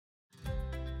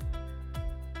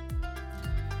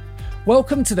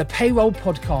Welcome to the Payroll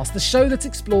podcast, the show that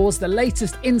explores the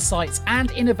latest insights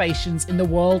and innovations in the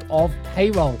world of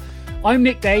payroll. I'm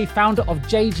Nick Day, founder of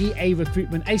JGA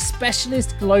Recruitment, a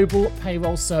specialist global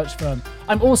payroll search firm.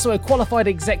 I'm also a qualified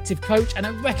executive coach and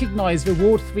a recognized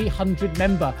Reward 300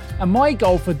 member. And my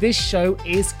goal for this show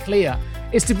is clear.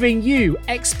 It's to bring you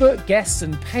expert guests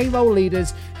and payroll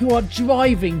leaders who are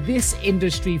driving this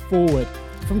industry forward.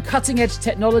 From cutting-edge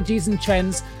technologies and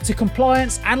trends to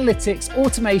compliance, analytics,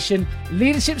 automation,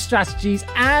 leadership strategies,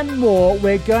 and more,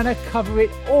 we're going to cover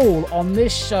it all on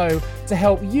this show to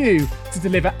help you to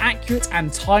deliver accurate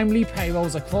and timely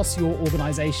payrolls across your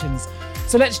organizations.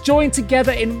 So let's join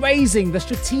together in raising the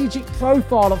strategic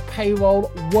profile of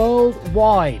payroll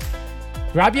worldwide.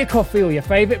 Grab your coffee or your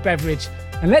favorite beverage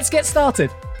and let's get started.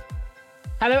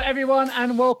 Hello, everyone,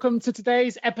 and welcome to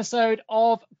today's episode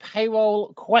of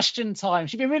Payroll Question Time.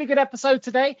 Should be a really good episode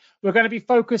today. We're going to be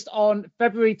focused on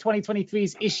February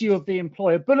 2023's issue of the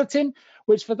Employer Bulletin,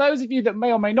 which for those of you that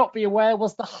may or may not be aware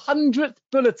was the 100th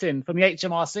bulletin from the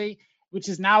HMRC, which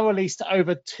is now released to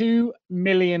over 2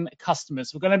 million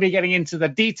customers. We're going to be getting into the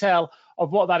detail of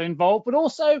what that involved, but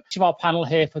also to our panel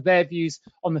here for their views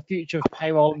on the future of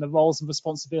payroll and the roles and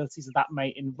responsibilities that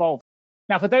may involve.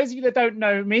 Now, for those of you that don't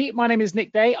know me, my name is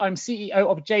Nick Day. I'm CEO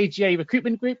of JGA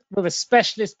Recruitment Group. We're a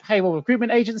specialist payroll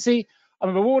recruitment agency.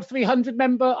 I'm a Reward 300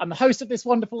 member. I'm the host of this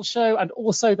wonderful show and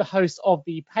also the host of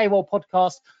the Payroll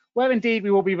podcast, where indeed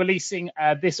we will be releasing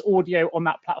this audio on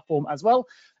that platform as well.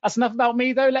 That's enough about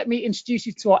me, though. Let me introduce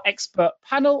you to our expert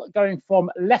panel, going from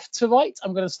left to right.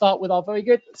 I'm going to start with our very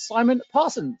good Simon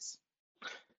Parsons.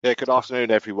 Yeah, good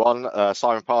afternoon, everyone.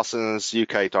 Simon Parsons,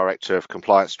 UK Director of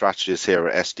Compliance Strategies here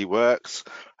at SD Works.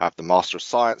 I have the Master of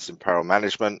Science in Payroll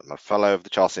Management. I'm a Fellow of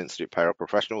the Chartered Institute of Payroll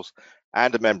Professionals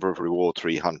and a member of Reward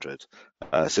 300.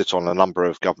 Sit on a number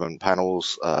of government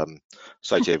panels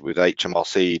associated with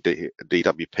HMRC,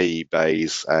 DWP,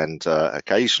 BAYS, and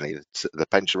occasionally the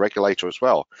pension regulator as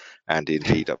well, and in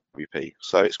DWP.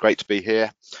 So it's great to be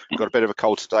here. I've got a bit of a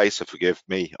cold today, so forgive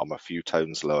me. I'm a few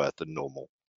tones lower than normal.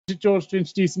 George to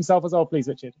introduce himself as well, please,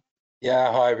 Richard. Yeah,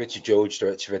 hi, Richard George,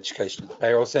 Director of Education at the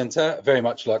Payroll Centre. Very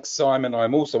much like Simon,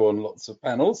 I'm also on lots of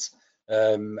panels,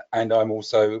 and I'm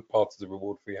also part of the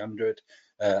Reward 300,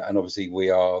 and obviously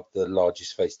we are the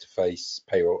largest face-to-face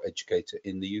payroll educator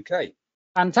in the UK.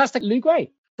 Fantastic. Lou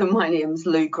Gray. So my name's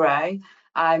Lou Gray.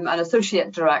 I'm an Associate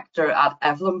Director at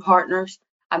Evelyn Partners.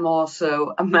 I'm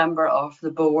also a member of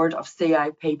the board of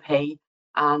CIPP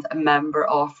and a member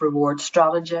of Reward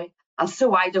Strategy. And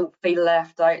so I don't feel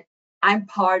left out, I'm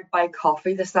powered by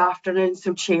coffee this afternoon,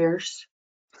 so cheers.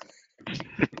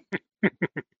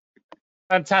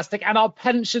 Fantastic. And our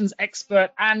pensions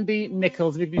expert, Andy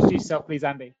Nichols. If you can introduce yourself, please,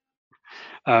 Andy.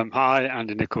 Hi,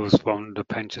 Andy Nichols from the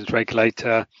pensions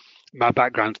regulator. My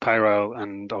background's payroll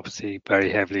and obviously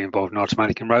very heavily involved in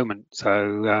automatic enrolment.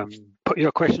 So put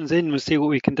your questions in, we'll see what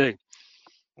we can do.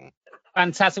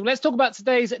 Fantastic. Well, let's talk about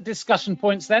today's discussion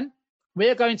points then. We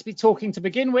are going to be talking to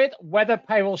begin with whether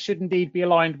payroll should indeed be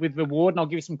aligned with reward, and I'll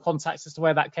give you some context as to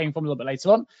where that came from a little bit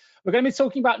later on. We're going to be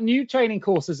talking about new training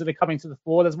courses that are coming to the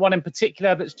fore. There's one in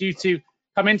particular that's due to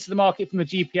come into the market from the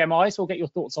GPMI, so we'll get your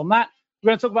thoughts on that.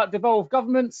 We're going to talk about devolved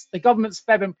governments, the government's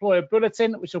Feb Employer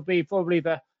Bulletin, which will be probably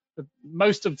the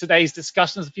most of today's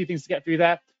discussion. There's a few things to get through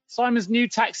there. Simon's new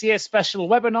tax year special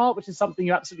webinar, which is something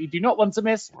you absolutely do not want to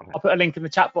miss. I'll put a link in the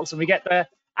chat box when we get there.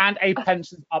 And a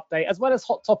pensions update, as well as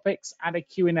hot topics and a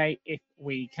Q&A if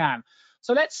we can.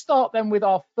 So let's start then with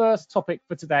our first topic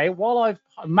for today. While I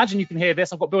imagine you can hear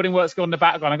this, I've got building works going in the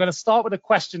background. I'm going to start with a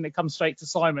question that comes straight to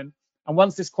Simon. And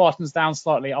once this quietens down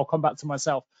slightly, I'll come back to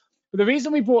myself. But the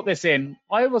reason we brought this in,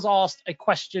 I was asked a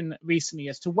question recently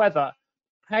as to whether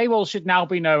payroll should now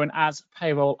be known as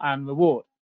payroll and reward.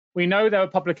 We know there are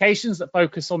publications that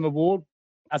focus on reward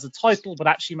as a title, but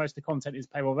actually most of the content is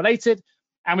payroll related.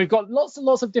 And we've got lots and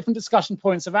lots of different discussion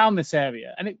points around this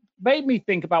area. And it made me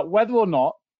think about whether or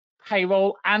not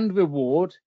payroll and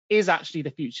reward is actually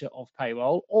the future of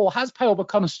payroll, or has payroll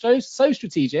become so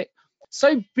strategic,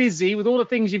 so busy with all the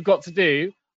things you've got to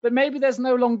do, that maybe there's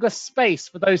no longer space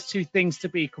for those two things to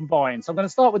be combined. So I'm going to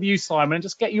start with you, Simon, and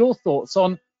just get your thoughts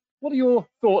on what are your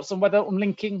thoughts on whether on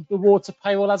linking reward to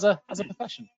payroll as a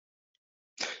profession?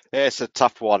 Yeah, it's a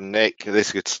tough one, Nick.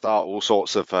 This could start all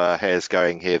sorts of hairs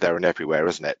going here, there, and everywhere,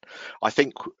 isn't it? I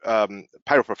think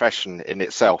payroll profession in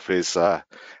itself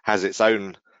has its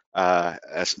own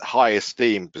high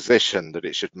esteem position that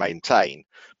it should maintain.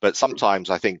 But sometimes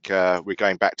I think we're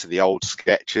going back to the old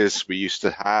sketches we used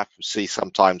to see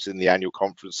sometimes in the annual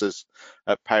conferences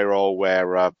at payroll,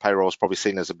 where payroll is probably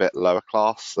seen as a bit lower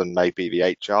class than maybe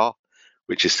the HR.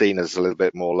 which is seen as a little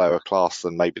bit more lower class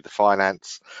than maybe the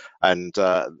finance, and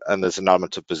there's an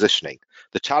element of positioning.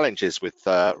 The challenge is with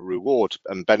reward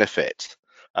and benefit,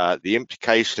 the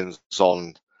implications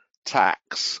on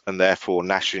tax and therefore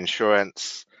national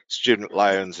insurance, student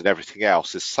loans and everything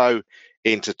else is so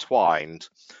intertwined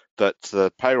that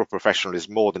the payroll professional is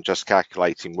more than just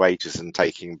calculating wages and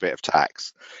taking a bit of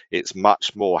tax. It's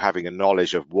much more having a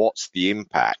knowledge of what's the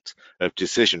impact of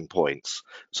decision points.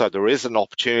 So there is an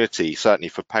opportunity, certainly,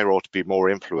 for payroll to be more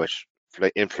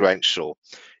influential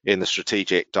in the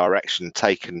strategic direction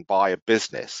taken by a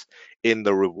business in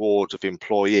the reward of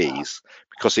employees,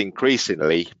 because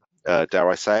increasingly, dare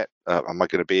I say it, am I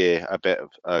going to be a bit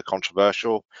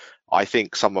controversial? I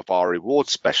think some of our reward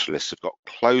specialists have got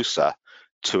closer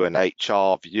to an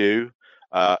HR view,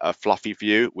 a fluffy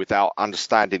view, without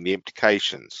understanding the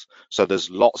implications. So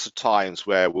there's lots of times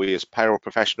where we as payroll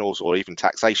professionals or even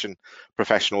taxation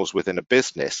professionals within a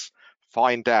business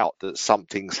find out that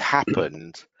something's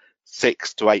happened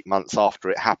 6 to 8 months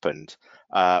after it happened,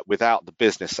 without the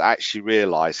business actually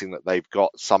realizing that they've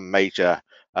got some major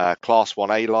Class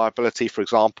 1A liability, for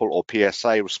example, or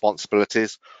PSA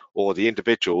responsibilities, or the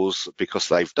individuals, because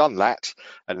they've done that,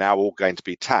 are now all going to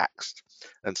be taxed.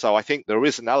 And so I think there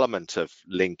is an element of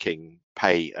linking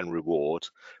pay and reward,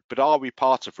 but are we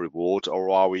part of reward or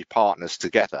are we partners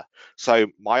together? So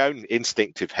my own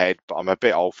instinctive head, but I'm a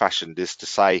bit old-fashioned, is to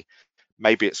say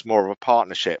maybe it's more of a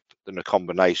partnership than a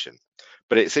combination.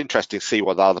 But it's interesting to see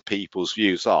what other people's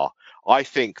views are. I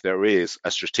think there is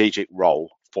a strategic role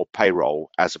for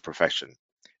payroll as a profession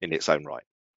in its own right.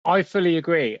 I fully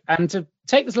agree. And to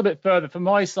take this a little bit further from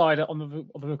my side on the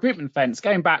recruitment fence,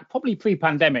 going back probably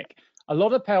pre-pandemic, a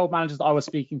lot of payroll managers that I was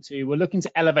speaking to were looking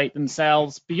to elevate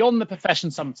themselves beyond the profession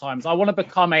sometimes. I want to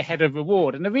become a head of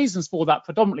reward. And the reasons for that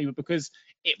predominantly were because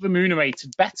it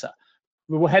remunerated better.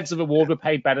 Heads of reward were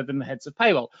paid better than the heads of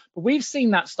payroll. But we've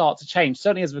seen that start to change,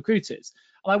 certainly as recruiters.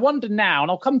 And I wonder now,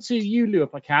 and I'll come to you, Lou,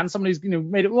 if I can, someone who's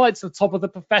made it right to the top of the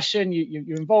profession.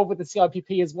 You're involved with the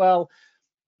CIPP as well.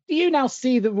 Do you now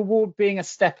see the reward being a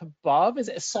step above? Is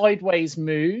it a sideways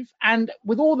move? And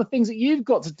with all the things that you've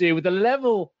got to do, with the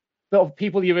level of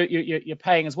people you're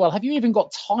paying as well, have you even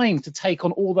got time to take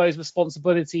on all those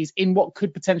responsibilities in what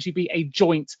could potentially be a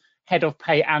joint head of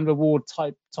pay and reward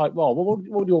type role? What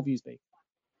would your views be?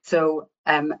 So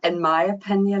in my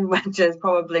opinion, which is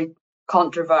probably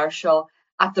controversial,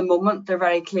 at the moment they're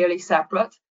very clearly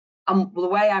separate. And the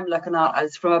way I'm looking at it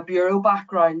is from a bureau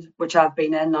background, which I've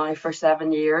been in now for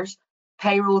 7 years.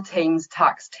 Payroll teams,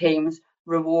 tax teams,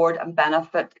 reward and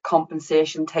benefit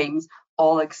compensation teams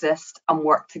all exist and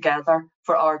work together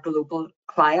for our global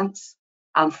clients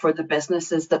and for the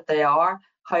businesses that they are.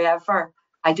 However,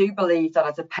 I do believe that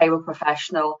as a payroll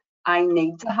professional, I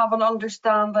need to have an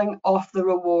understanding of the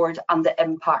reward and the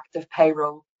impact of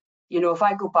payroll. You know, if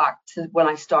I go back to when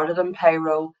I started in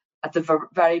payroll at the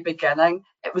very beginning,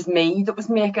 it was me that was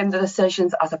making the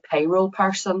decisions as a payroll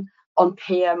person on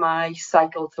PMI,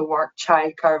 cycle to work,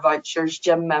 childcare vouchers,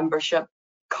 gym membership,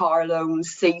 car loans,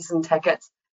 season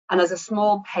tickets. And as a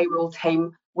small payroll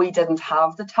team, we didn't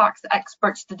have the tax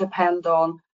experts to depend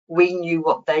on. We knew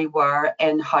what they were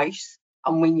in-house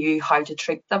and we knew how to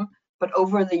treat them. But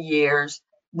over the years,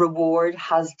 reward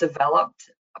has developed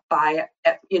by,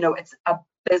 it's a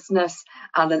business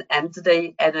and an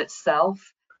entity in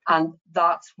itself. And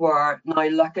that's where, now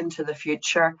looking to the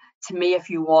future, to me, if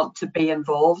you want to be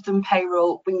involved in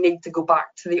payroll, we need to go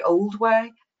back to the old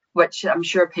way, which I'm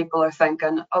sure people are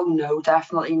thinking, oh no,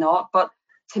 definitely not. But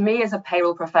to me, as a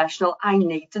payroll professional, I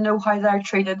need to know how they're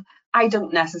treated. I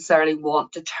don't necessarily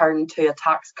want to turn to a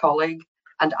tax colleague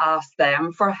and ask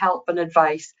them for help and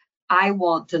advice. I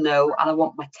want to know, and I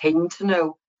want my team to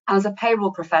know. And as a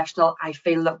payroll professional, I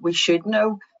feel that we should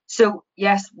know. So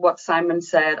yes, what Simon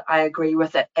said, I agree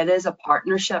with it. It is a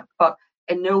partnership, but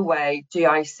in no way do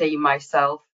I see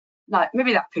myself, now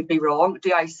maybe that could be wrong,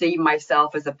 do I see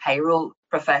myself as a payroll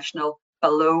professional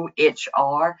below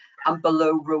HR and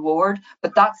below reward?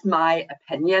 But that's my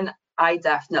opinion. I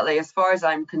definitely, as far as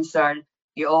I'm concerned,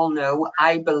 you all know,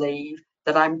 I believe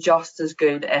that I'm just as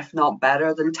good, if not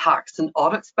better, than tax and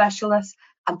audit specialists.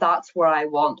 And that's where I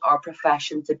want our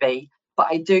profession to be. But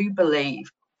I do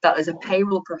believe that as a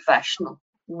payroll professional,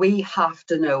 we have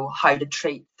to know how to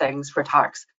treat things for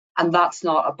tax. And that's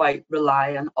not about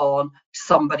relying on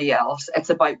somebody else.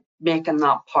 It's about making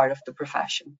that part of the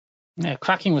profession. Yeah,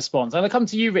 cracking response. And I'll come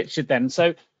to you, Richard, then.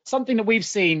 So something that we've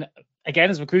seen again,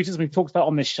 as recruiters, we've talked about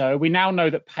on this show, we now know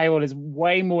that payroll is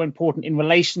way more important in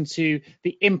relation to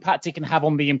the impact it can have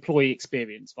on the employee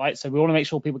experience, right? So we want to make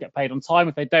sure people get paid on time.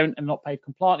 If they don't and not paid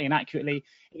compliantly and accurately,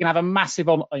 it can have a massive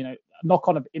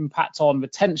knock-on impact on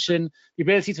retention, the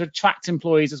ability to attract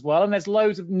employees as well. And there's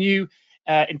loads of new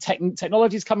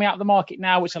technologies coming out of the market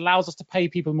now, which allows us to pay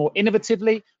people more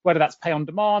innovatively, whether that's pay on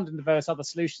demand and the various other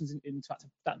solutions in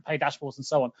pay dashboards and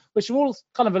so on, which are all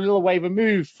kind of a little way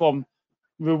removed from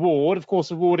reward. Of course,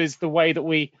 reward is the way that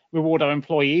we reward our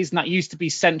employees, and that used to be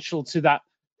central to that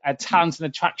talent and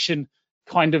attraction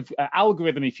kind of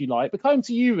algorithm, if you like. But coming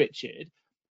to you, Richard,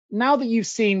 now that you've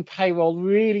seen payroll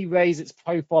really raise its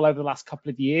profile over the last couple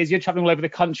of years, you're traveling all over the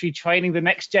country, training the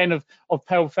next gen of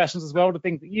payroll professionals as well, the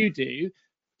things that you do.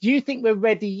 Do you think we're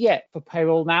ready yet for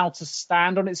payroll now to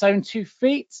stand on its own 2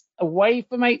 feet, away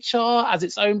from HR as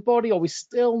its own body? Or are we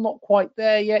still not quite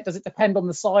there yet? Does it depend on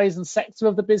the size and sector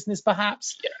of the business,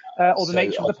 perhaps, or the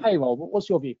nature of the payroll? What's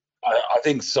your view? I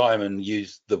think Simon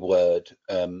used the word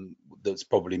that's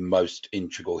probably most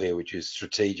integral here, which is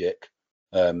strategic.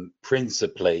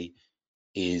 Principally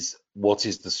is what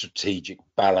is the strategic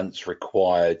balance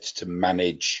required to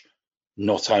manage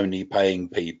not only paying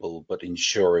people, but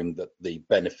ensuring that the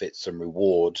benefits and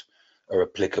reward are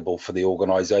applicable for the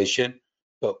organization.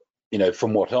 But,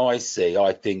 from what I see,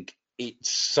 I think it's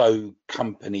so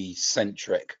company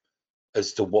centric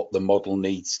as to what the model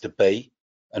needs to be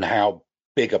and how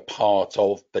big a part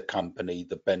of the company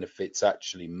the benefits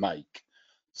actually make.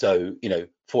 So,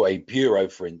 for a bureau,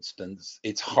 for instance,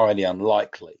 it's highly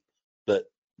unlikely that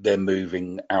they're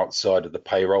moving outside of the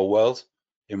payroll world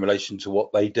in relation to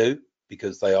what they do,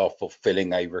 because they are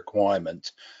fulfilling a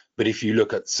requirement. But if you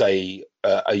look at, say,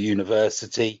 a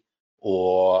university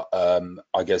or,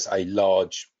 I guess, a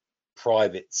large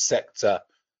private sector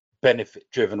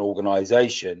benefit-driven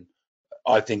organization,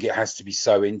 I think it has to be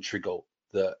so integral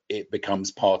that it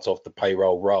becomes part of the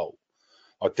payroll role.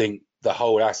 I think the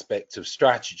whole aspect of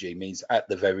strategy means, at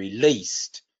the very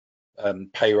least,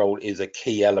 payroll is a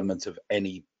key element of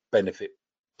any benefit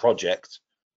project.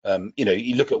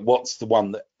 You look at what's the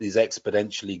one that is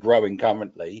exponentially growing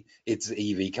currently, it's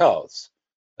EV cars.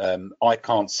 I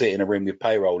can't sit in a room with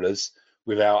payrollers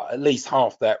without at least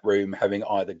half that room having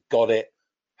either got it,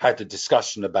 had a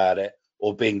discussion about it,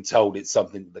 or being told it's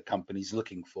something that the company's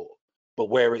looking for. But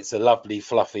where it's a lovely,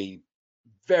 fluffy,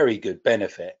 very good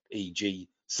benefit, e.g.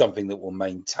 something that will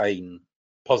maintain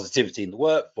positivity in the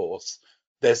workforce,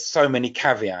 there's so many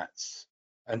caveats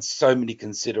and so many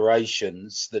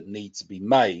considerations that need to be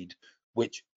made,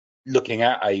 which, looking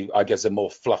at a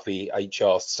more fluffy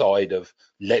HR side of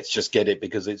let's just get it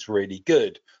because it's really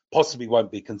good, possibly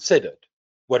won't be considered.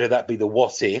 Whether that be the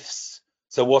what ifs.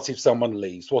 So what if someone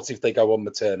leaves? What if they go on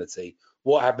maternity?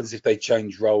 What happens if they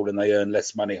change role and they earn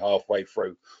less money halfway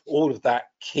through? All of that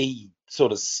key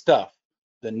sort of stuff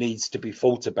that needs to be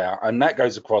thought about, and that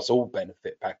goes across all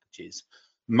benefit packages,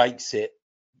 makes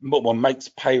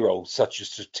payroll such a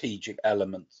strategic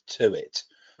element to it.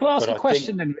 Can I ask a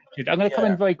question then, Richard? I'm going to come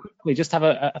in very quickly, just have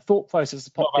a thought process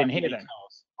popped in here then.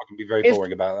 I can be very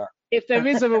boring about that. If there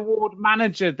is a reward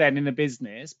manager then in the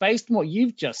business, based on what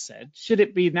you've just said, should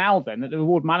it be now then that the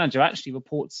reward manager actually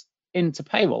reports into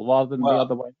payroll rather than the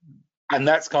other way? And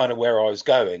that's kind of where I was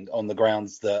going, on the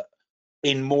grounds that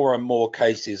in more and more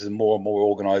cases and more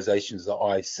organizations that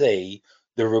I see,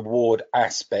 the reward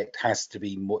aspect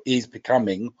is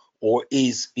becoming or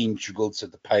is integral to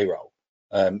the payroll.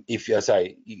 If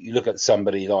you look at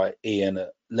somebody like Ian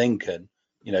at Lincoln,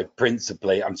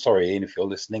 principally, I'm sorry, Ian, if you're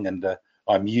listening, and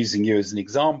I'm using you as an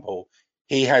example,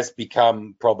 he has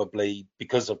become, probably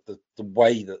because of the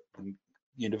way that the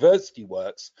university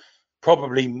works,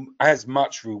 probably as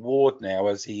much reward now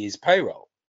as he is payroll,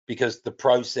 because the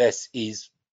process is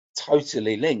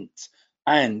totally linked,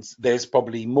 and there's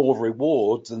probably more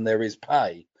rewards than there is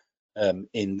pay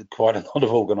in quite a lot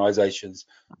of organizations.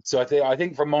 So I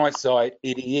think from my side,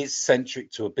 it is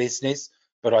centric to a business,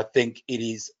 but I think it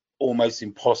is almost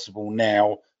impossible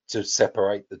now to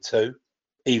separate the two,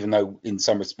 even though in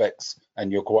some respects,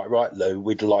 and you're quite right, Lou,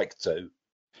 we'd like to.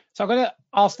 So I'm going to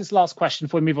ask this last question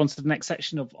before we move on to the next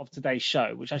section of today's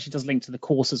show, which actually does link to the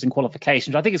courses and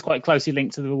qualifications. I think it's quite closely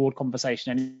linked to the reward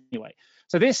conversation anyway.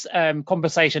 So this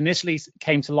conversation initially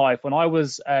came to life when I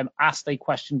was asked a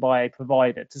question by a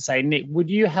provider to say, Nick, would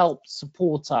you help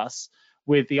support us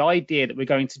with the idea that we're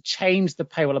going to change the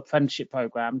payroll apprenticeship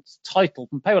program title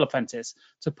from payroll apprentice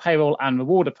to payroll and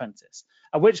reward apprentice?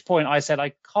 At which point I said,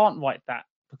 I can't write that,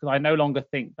 because I no longer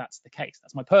think that's the case.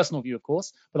 That's my personal view, of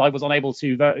course, but I was unable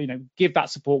to give that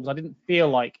support because I didn't feel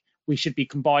like we should be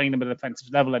combining them at an apprentice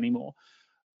level anymore.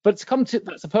 But to come to,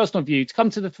 that's a personal view, to come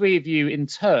to the three of you in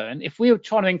turn, if we were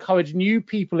trying to encourage new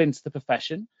people into the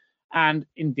profession, and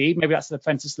indeed, maybe that's the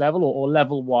apprentice level or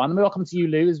level one, maybe I'll come to you,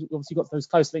 Lou, as obviously got those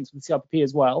close links with the CRPP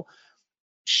as well.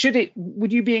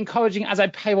 Would you be encouraging as a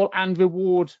payroll and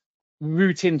reward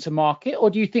route into market, or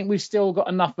do you think we've still got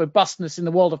enough robustness in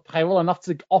the world of payroll, enough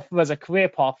to offer as a career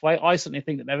pathway? I certainly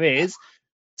think that there is,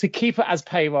 to keep it as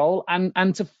payroll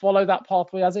and to follow that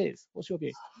pathway as is. What's your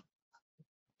view,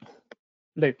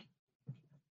 Lou?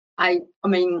 I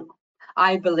mean,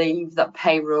 I believe that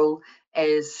payroll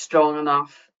is strong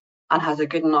enough and has a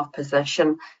good enough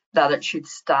position that it should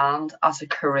stand as a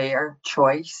career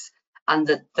choice, and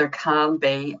that there can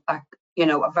be a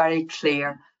very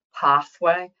clear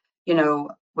pathway.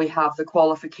 We have the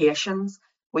qualifications,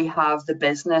 we have the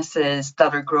businesses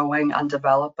that are growing and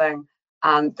developing,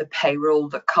 and the payroll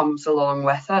that comes along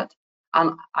with it.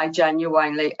 And I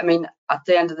genuinely, at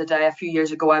the end of the day, a few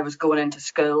years ago, I was going into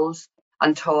schools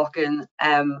and talking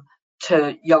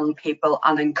to young people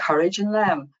and encouraging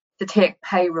them to take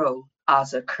payroll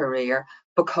as a career,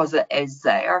 because it is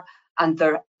there, and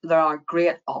there are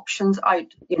great options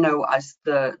out, as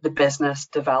the business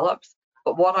develops.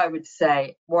 But what I would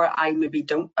say, where I maybe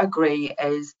don't agree,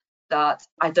 is that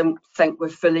I don't think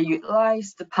we've fully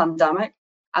utilised the pandemic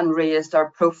and raised our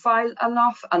profile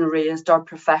enough and raised our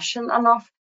profession enough.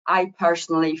 I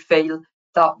personally feel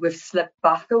that we've slipped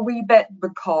back a wee bit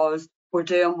because we're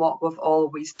doing what we've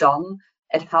always done.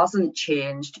 It hasn't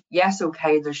changed. Yes,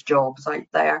 okay, there's jobs out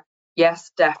there.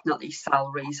 Yes, definitely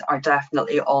salaries are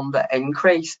definitely on the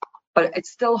increase, but it's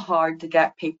still hard to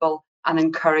get people and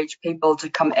encourage people to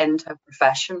come into a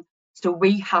profession. So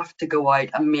we have to go out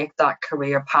and make that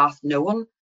career path known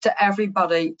to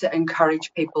everybody to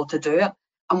encourage people to do it.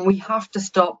 And we have to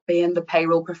stop being the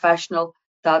payroll professional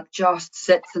that just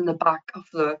sits in the back of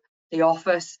the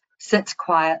office, sits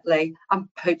quietly and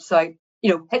puts out,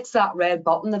 hits that red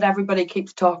button that everybody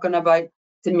keeps talking about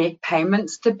to make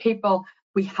payments to people.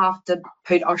 We have to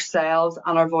put ourselves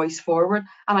and our voice forward.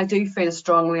 And I do feel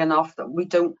strongly enough that we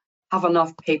don't have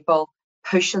enough people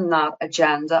pushing that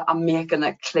agenda and making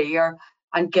it clear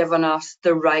and giving us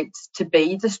the rights to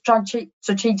be the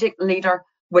strategic leader,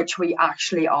 which we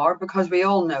actually are, because we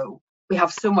all know we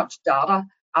have so much data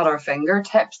at our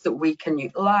fingertips that we can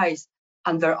utilise.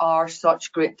 And there are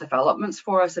such great developments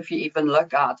for us. If you even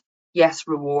look at, yes,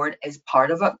 reward is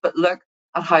part of it, but look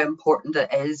at how important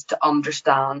it is to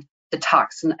understand the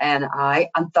tax and NI,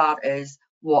 and that is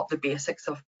what the basics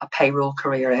of a payroll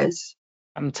career is.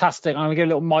 Fantastic. I'm going to get a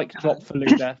little mic drop for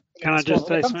Lou there. Can I just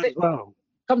say something as well?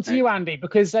 Come to you, Andy,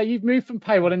 because you've moved from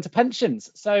payroll into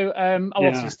pensions. So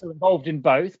obviously still involved in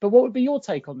both, but what would be your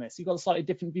take on this? You've got a slightly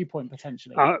different viewpoint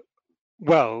potentially.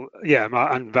 Well, yeah,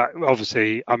 and that,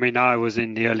 obviously, I was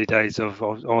in the early days of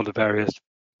all the various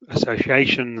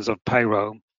associations of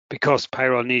payroll, because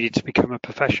payroll needed to become a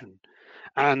profession.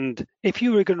 And if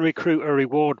you were going to recruit a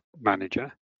reward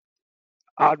manager,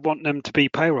 I'd want them to be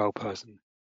payroll person,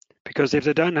 because if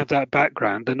they don't have that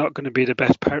background, they're not going to be the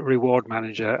best reward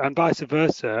manager, and vice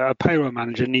versa. A payroll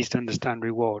manager needs to understand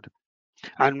reward.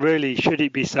 And really, should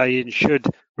it be saying, should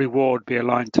reward be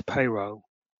aligned to payroll? ?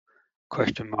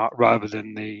 Rather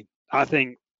than I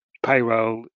think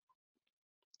payroll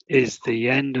is the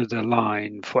end of the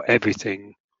line for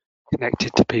everything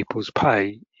connected to people's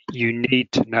pay. You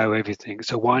need to know everything.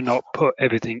 So why not put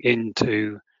everything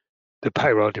into the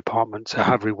payroll department to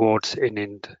have rewards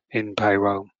in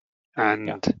payroll,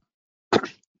 and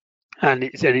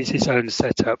it's its own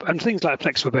setup, and things like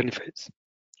flexible benefits,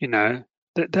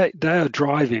 that they are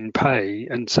driving pay,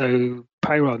 and so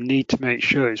payroll need to make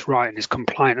sure it's right and it's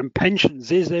compliant. And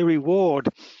pensions is a reward,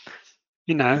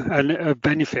 and a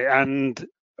benefit. And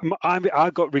I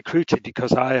got recruited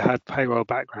because I had payroll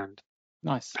background.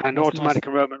 Nice. And automatic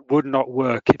enrollment would not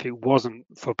work if it wasn't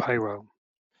for payroll.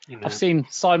 I've seen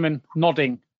Simon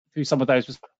nodding through some of those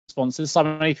responses.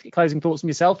 Simon, any closing thoughts from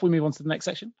yourself? We move on to the next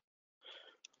section.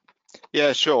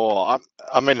 Yeah, sure.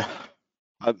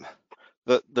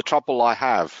 The trouble I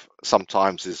have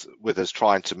sometimes is with us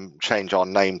trying to change our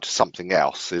name to something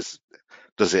else is,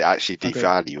 does it actually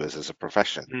devalue us as a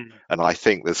profession? And I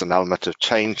think there's an element of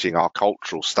changing our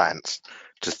cultural stance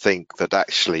to think that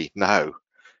actually, no,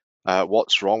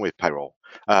 what's wrong with payroll?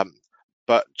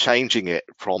 But changing it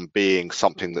from being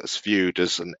something that's viewed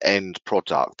as an end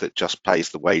product that just pays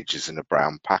the wages in a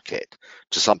brown packet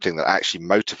to something that actually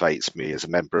motivates me as a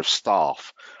member of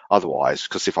staff. Otherwise,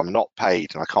 because if I'm not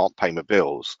paid and I can't pay my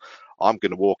bills, I'm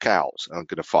going to walk out and I'm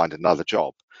going to find another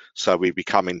job. So we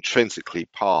become intrinsically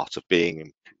part of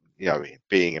being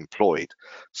employed.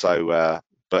 So,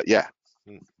 but yeah.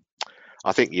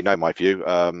 I think you know my view.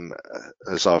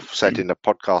 As I've said in the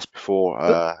podcast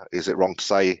before, is it wrong to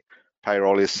say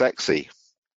payroll is sexy?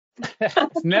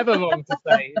 It's never wrong to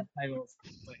say payroll's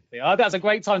sexy. That's a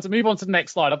great time to move on to the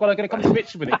next slide. I'm going to come to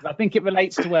Richard with it because I think it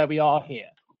relates to where we are here.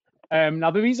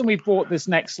 Now, the reason we've brought this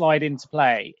next slide into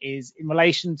play is in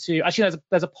relation to, actually,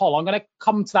 there's a poll. I'm going to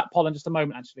come to that poll in just a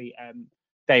moment, actually,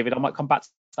 David. I might come back to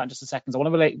that in just a second. So I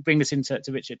want to bring this into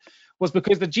Richard, was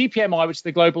because the GPMI, which is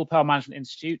the Global Payroll Management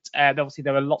Institute, obviously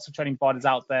there are lots of training providers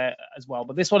out there as well,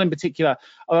 but this one in particular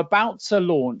are about to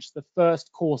launch the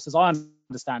first course, as I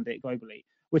understand it, globally,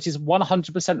 which is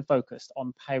 100% focused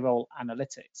on payroll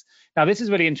analytics. Now, this is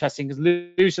really interesting because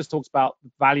Lou's just talked about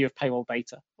the value of payroll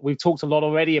data. We've talked a lot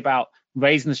already about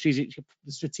raising the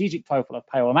strategic profile of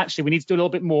payroll. And actually, we need to do a little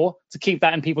bit more to keep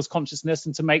that in people's consciousness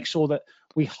and to make sure that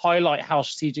we highlight how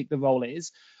strategic the role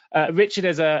is. Richard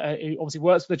who obviously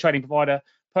works for the training provider,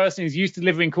 person who's used to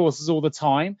delivering courses all the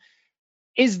time.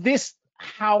 Is this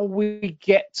how we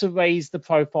get to raise the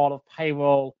profile of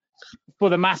payroll for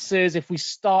the masses, if we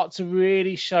start to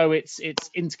really show its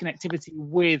interconnectivity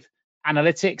with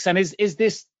analytics? And is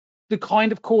this the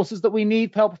kind of courses that we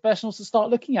need payroll professionals to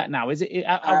start looking at now?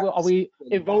 Are we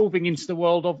evolving into the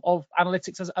world of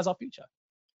analytics as our future?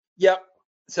 Yeah.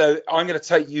 So I'm going to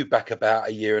take you back about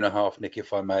a year and a half, Nick,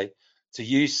 if I may, to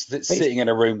you sitting in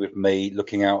a room with me,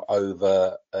 looking out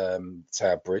over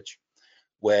Tower Bridge,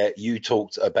 where you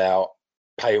talked about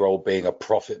payroll being a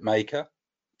profit maker.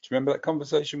 Do you remember that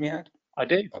conversation we had? I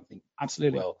do. I think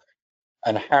absolutely. Well,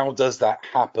 and how does that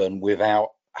happen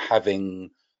without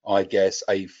having, I guess,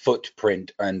 a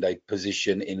footprint and a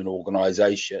position in an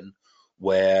organization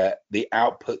where the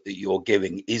output that you're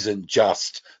giving isn't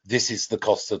just, this is the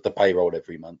cost of the payroll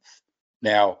every month?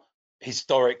 Now,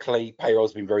 historically,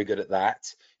 payroll's been very good at that.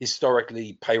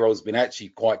 Historically, payroll's been actually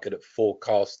quite good at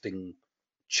forecasting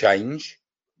change.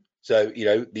 So,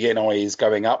 the NI is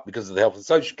going up because of the health and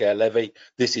social care levy.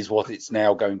 This is what it's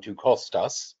now going to cost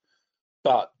us.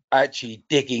 But actually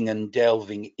digging and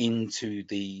delving into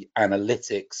the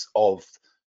analytics of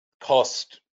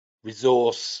cost,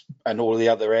 resource, and all the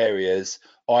other areas,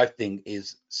 I think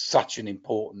is such an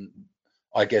important,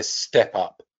 I guess, step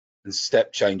up and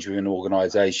step change with an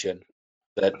organisation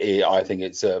that I think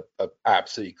it's a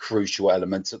absolutely crucial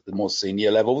element at the more senior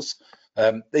levels.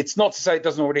 It's not to say it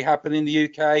doesn't already happen in the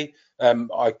UK.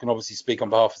 I can obviously speak on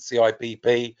behalf of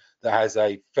CIPP that has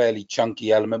a fairly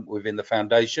chunky element within the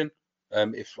foundation,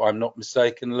 if I'm not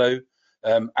mistaken, Lou.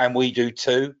 And we do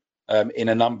too, in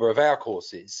a number of our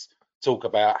courses, talk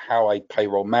about how a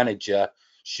payroll manager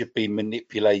should be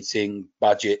manipulating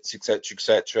budgets,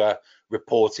 etc.,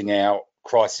 reporting out,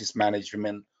 crisis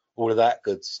management, all of that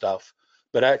good stuff.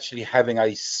 But actually having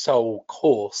a sole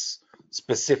course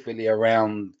specifically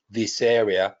around this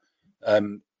area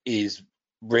is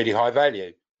really high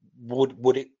value.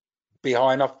 Would it be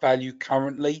high enough value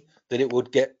currently that it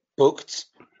would get booked?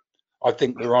 I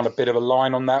think we're on a bit of a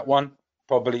line on that one,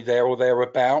 probably there or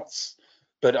thereabouts.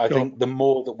 But I think the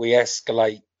more that we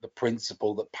escalate the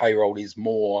principle that payroll is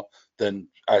more than,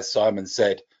 as Simon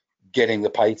said, getting the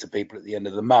pay to people at the end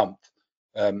of the month.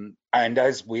 And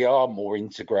as we are more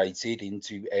integrated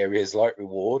into areas like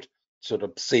reward, sort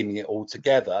of seaming it all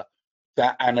together,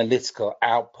 that analytical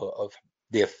output of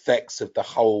the effects of the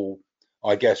whole,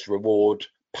 I guess, reward,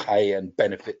 pay and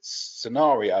benefits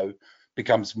scenario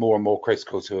becomes more and more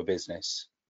critical to a business.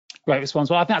 Great response.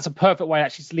 Well, I think that's a perfect way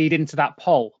actually to lead into that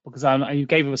poll, because you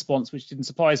gave a response which didn't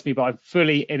surprise me, but I'm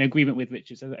fully in agreement with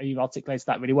Richard. So you've articulated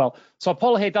that really well. So our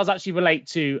poll here does actually relate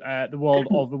to the world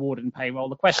of reward and payroll.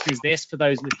 The question is this, for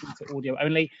those listening to audio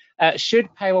only: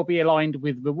 should payroll be aligned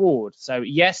with reward? So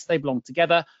yes, they belong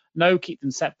together. No, keep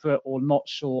them separate, or not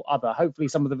sure other. Hopefully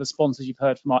some of the responses you've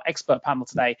heard from our expert panel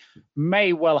today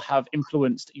may well have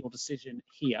influenced your decision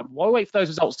here. But while we wait for those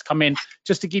results to come in,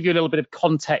 just to give you a little bit of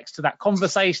context to that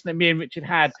conversation that me and Richard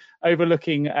had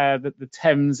overlooking the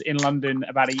Thames in London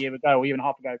about a year ago or a year and a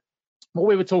half ago, what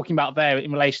we were talking about there in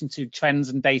relation to trends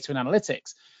and data and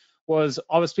analytics was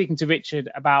I was speaking to Richard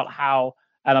about how,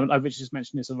 and Richard just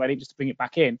mentioned this already, just to bring it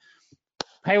back in,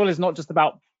 payroll is not just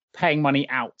about paying money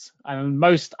out. And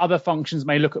most other functions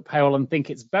may look at payroll and think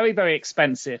it's very, very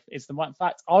expensive. It's in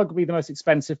fact arguably the most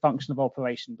expensive function of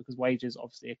operation, because wages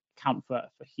obviously account for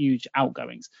huge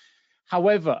outgoings.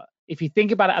 However, if you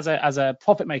think about it as a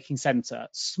profit-making center,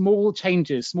 small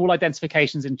changes, small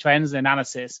identifications in trends and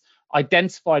analysis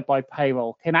identified by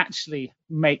payroll can actually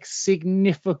make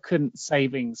significant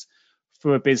savings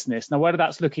for a business. Now, whether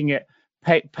that's looking at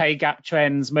pay gap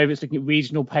trends, maybe it's looking at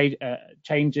regional pay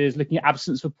changes, looking at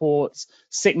absence reports,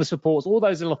 sickness reports, all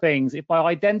those little things. If by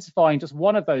identifying just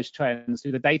one of those trends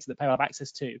through the data that payroll have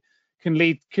access to,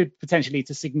 could potentially lead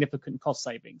to significant cost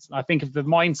savings. And I think if the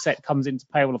mindset comes into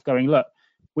payroll of going, look,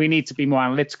 we need to be more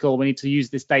analytical, we need to use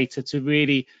this data to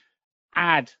really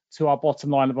add to our bottom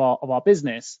line of our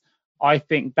business, I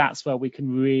think that's where we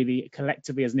can really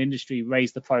collectively as an industry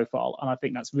raise the profile. And I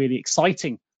think that's really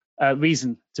exciting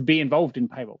reason to be involved in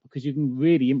payroll, because you can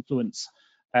really influence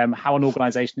how an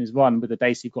organization is run with the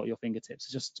data you've got at your fingertips.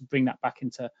 So just to bring that back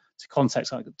into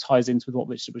context, it ties into with what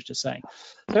Richard was just saying.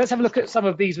 So let's have a look at some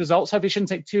of these results. Hopefully it shouldn't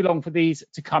take too long for these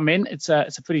to come in. It's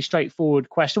a pretty straightforward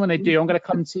question. When they do, I'm going to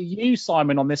come to you,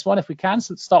 Simon, on this one, if we can.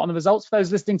 So let's start on the results. For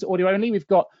those listening to audio only, we've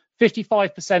got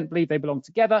 55% believe they belong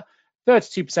together,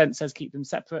 32% says keep them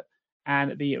separate,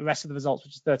 and the rest of the results,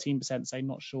 which is 13%, say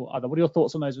not sure other. What are your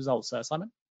thoughts on those results,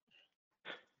 Simon?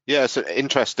 Yeah, it's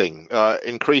interesting.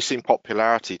 Increasing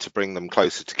popularity to bring them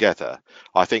closer together.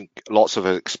 I think lots of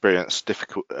experience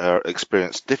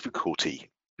difficulty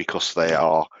because they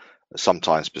are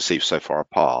sometimes perceived so far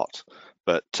apart.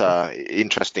 But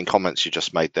interesting comments you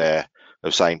just made there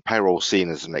of saying payroll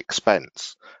seen as an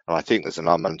expense. And I think there's an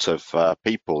element of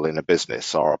people in a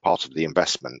business are a part of the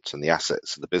investment and the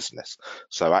assets of the business.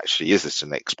 So actually, is this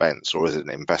an expense or is it an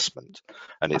investment?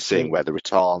 And it's seeing where the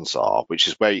returns are, which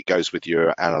is where it goes with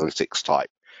your analytics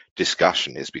type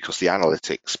discussion, is because the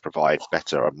analytics provide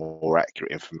better and more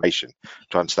accurate information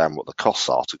to understand what the costs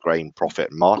are to gain profit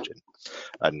and margin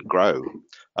and grow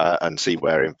and see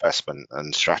where investment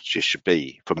and strategy should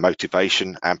be for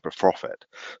motivation and for profit.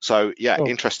 So yeah,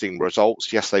 interesting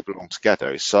results. Yes, they belong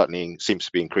together. It certainly seems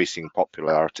to be increasing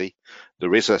popularity.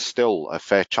 There is still a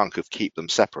fair chunk of keep them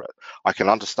separate. I can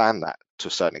understand that to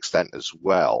a certain extent as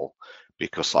well,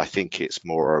 because I think it's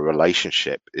more a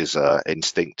relationship, is a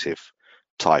instinctive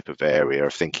type of area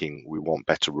of thinking we want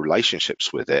better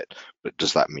relationships with it, but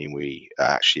does that mean we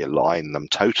actually align them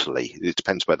totally? It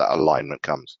depends where that alignment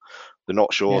comes. The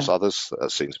not sure as others,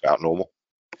 that seems about normal.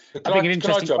 I think an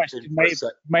interesting question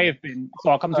may have been, so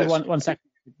I'll come to one second,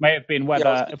 may have been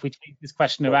whether if we change this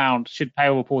question around, should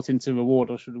payroll report into reward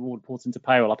or should reward report into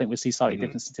payroll? I think we'll see slightly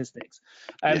different statistics.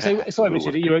 So sorry,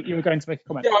 Richard, you were going to make a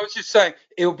comment. Yeah, I was just saying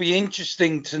it'll be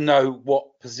interesting to know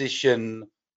what position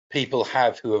people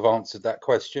have who have answered that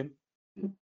question,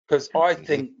 because I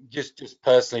think just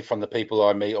personally from the people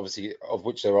I meet, obviously of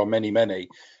which there are many,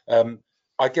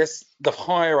 I guess the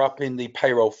higher up in the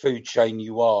payroll food chain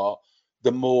you are,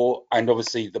 the more, and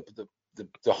obviously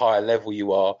the higher level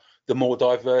you are, the more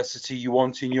diversity you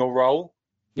want in your role.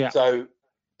 Yeah. So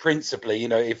principally,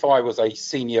 if I was a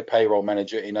senior payroll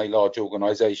manager in a large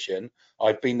organization,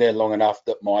 I'd been there long enough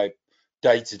that my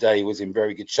day-to-day was in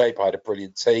very good shape. I had a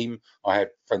brilliant team. I had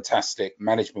fantastic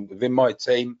management within my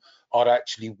team. I'd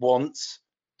actually want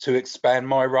to expand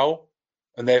my role,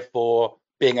 and therefore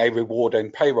being a reward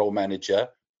and payroll manager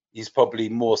is probably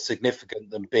more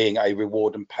significant than being a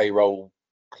reward and payroll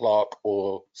clerk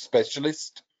or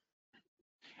specialist.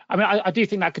 I mean, I do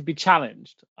think that could be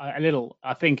challenged a little.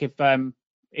 I think if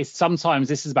it's sometimes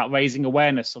this is about raising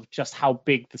awareness of just how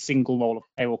big the single role of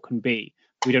payroll can be.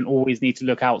 We don't always need to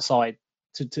look outside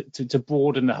to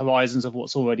broaden the horizons of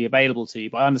what's already available to you.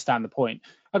 But I understand the point.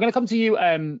 I'm going to come to you,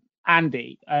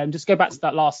 Andy. Just go back to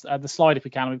that last the slide if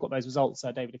we can. We've got those results,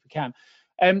 David, if we can.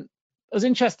 I was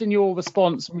interested in your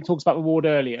response when we talked about reward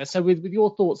earlier. So with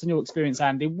your thoughts and your experience,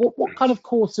 Andy, what kind of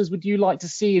courses would you like to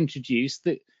see introduced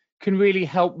that can really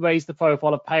help raise the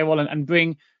profile of payroll and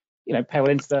bring, payroll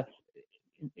into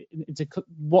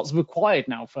what's required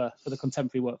now for the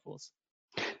contemporary workforce?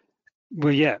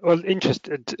 Well, yeah. Well,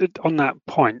 interested on that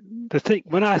point.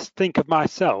 When I think of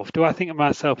myself, do I think of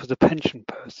myself as a pension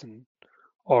person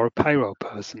or a payroll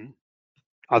person?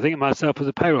 I think of myself as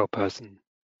a payroll person.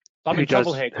 I'm in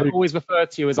trouble here. I always refer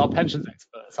to you as our pensions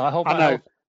expert, so I hold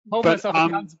myself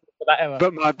accountable for that error.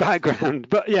 But my background,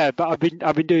 I've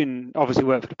been doing obviously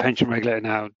work for the pension regulator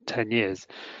now 10 years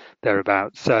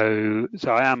thereabouts. So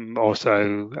I am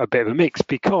also a bit of a mix,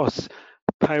 because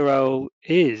payroll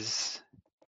has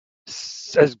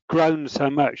grown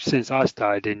so much since I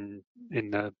started in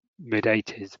the mid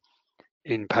 80s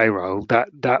in payroll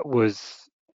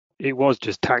it was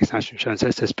just tax, national insurance,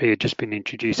 SSP had just been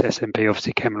introduced, SMP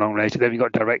obviously came along later, then you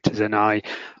got directors and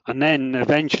then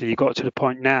eventually you got to the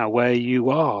point now where you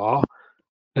are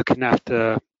looking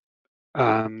after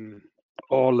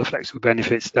all the flexible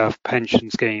benefit stuff, pension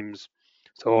schemes,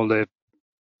 so all the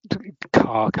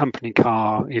company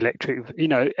car, electric,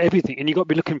 everything, and you've got to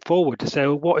be looking forward to say,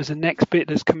 well, what is the next bit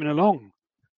that's coming along?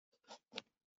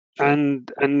 And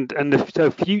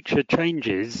so future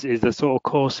changes is the sort of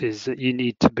courses that you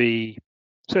need to be,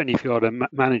 certainly if you're at a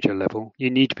manager level,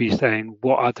 you need to be saying,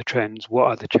 what are the trends, what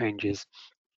are the changes,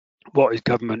 what is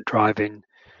government driving?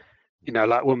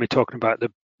 Like when we're talking about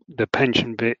the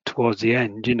pension bit towards the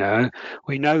end,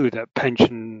 we know that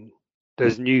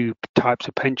there's new types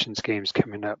of pension schemes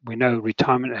coming up. We know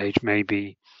retirement age may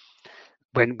be,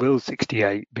 when will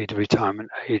 68 be the retirement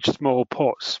age? Small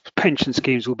pots, pension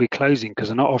schemes will be closing because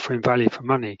they're not offering value for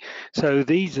money. So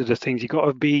these are the things you've got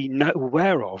to be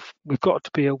aware of. We've got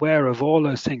to be aware of all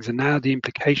those things and now the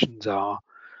implications are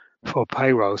for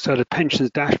payroll. So the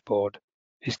pensions dashboard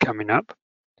is coming up.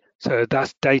 So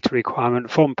that's data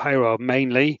requirement from payroll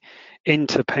mainly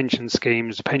into pension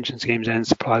schemes. The pension schemes then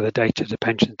supply the data to the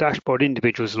pensions dashboard.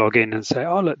 Individuals log in and say,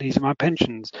 oh, look, these are my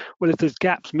pensions. Well, if there's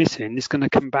gaps missing, it's going to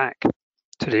come back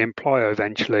to the employer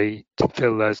eventually to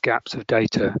fill those gaps of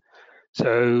data.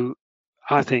 So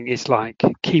I think it's like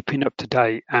keeping up to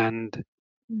date, and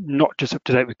not just up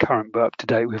to date with current, but up to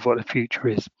date with what the future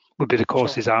is, would be the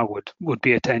courses I would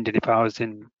be attending if I was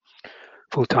in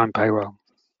full-time payroll.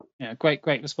 Yeah, great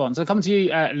response. I'll come to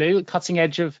you, Lou, cutting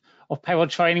edge of payroll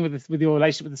training with your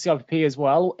relationship with the CIPP as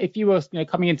well. If you were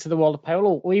coming into the world of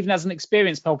payroll, or even as an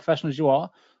experienced payroll professional as you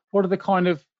are, what are the kind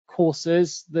of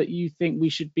courses that you think we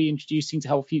should be introducing to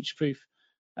help future-proof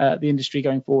the industry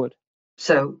going forward?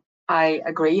 So I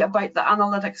agree about the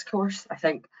analytics course. I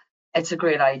think it's a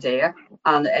great idea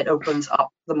and it opens up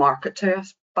the market to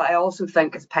us. But I also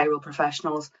think as payroll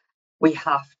professionals, we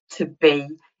have to be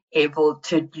able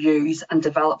to use and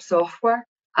develop software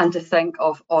and to think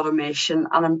of automation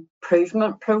and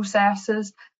improvement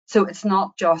processes. So it's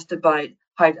not just about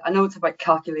I know it's about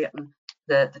calculating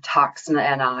the tax and the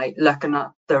NI, looking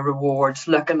at the rewards,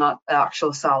 looking at the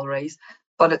actual salaries,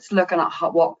 but it's looking at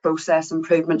what process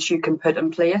improvements you can put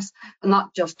in place. And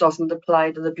that just doesn't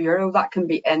apply to the Bureau. That can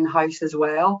be in-house as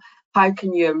well. How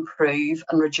can you improve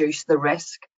and reduce the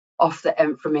risk of the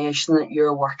information that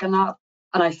you're working at?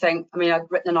 And I think, I'd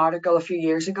written an article a few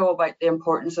years ago about the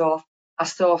importance of a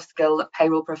soft skill that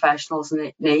payroll professionals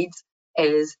need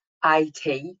is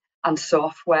IT and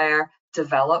software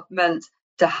development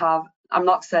to have. I'm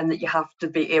not saying that you have to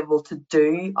be able to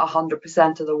do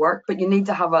 100% of the work, but you need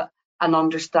to have an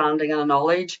understanding and a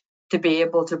knowledge to be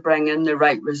able to bring in the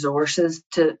right resources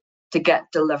to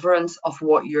get deliverance of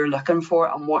what you're looking for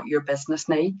and what your business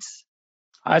needs.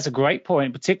 That's a great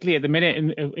point, particularly at the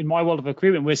minute in my world of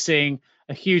recruitment, we're seeing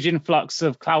a huge influx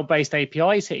of cloud-based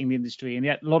APIs hitting the industry, and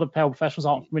yet a lot of payroll professionals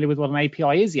aren't familiar with what an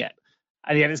API is yet,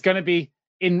 and yet it's going to be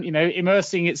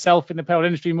immersing itself in the payroll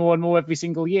industry more and more every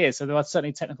single year. So there are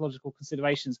certainly technological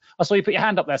considerations. I saw you put your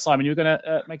hand up there, Simon. You were going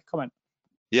to make a comment.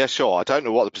 Yeah, sure. I don't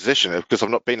know what the position is because I've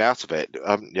not been out of it.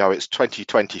 It's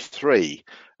 2023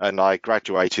 and I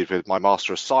graduated with my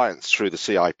Master of Science through the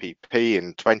CIPP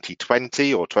in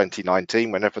 2020 or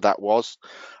 2019, whenever that was.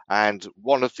 And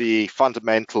one of the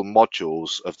fundamental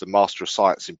modules of the Master of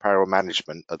Science in Payroll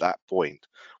Management at that point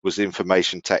was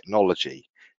information technology.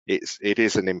 It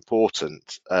is an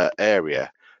important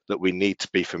area that we need to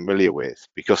be familiar with,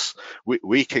 because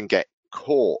we can get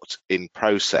caught in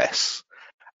process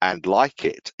and like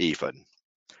it even.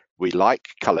 We like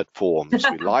coloured forms,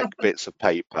 we like bits of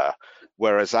paper,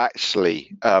 whereas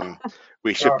actually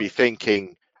we should be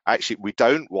thinking, actually, we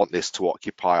don't want this to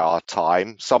occupy our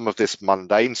time. Some of this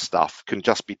mundane stuff can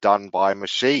just be done by a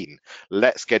machine.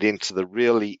 Let's get into the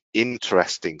really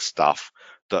interesting stuff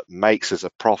that makes us a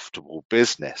profitable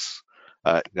business,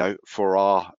 for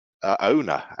our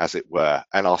owner, as it were,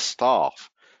 and our staff.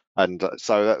 And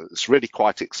so it's really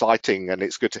quite exciting, and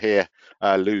it's good to hear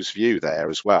Lou's view there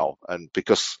as well. And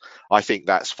because I think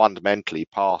that's fundamentally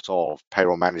part of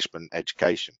payroll management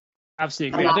education.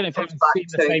 Absolutely. I don't know if anyone's seen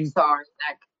the same. Sorry,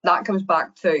 Nick. That comes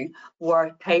back to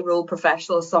where payroll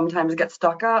professionals sometimes get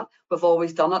stuck at. We've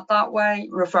always done it that way,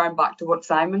 referring back to what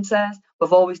Simon says.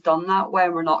 We've always done that way,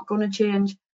 and we're not going to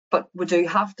change. But we do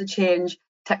have to change.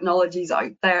 Technology's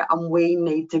out there, and we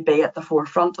need to be at the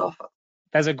forefront of it.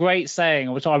 There's a great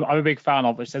saying, which I'm a big fan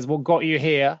of, which says, what got you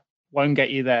here won't get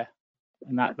you there.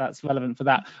 And that's relevant for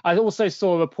that. I also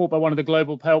saw a report by one of the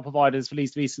global payroll providers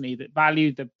released recently that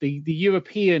valued the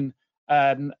European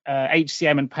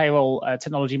HCM and payroll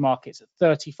technology markets at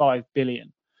 35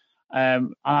 billion.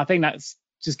 And I think that's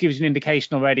just gives you an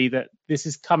indication already that this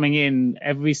is coming in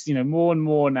every, more and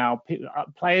more now.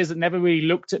 Players that never really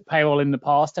looked at payroll in the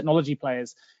past, technology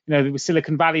players, there were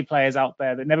Silicon Valley players out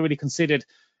there that never really considered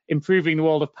improving the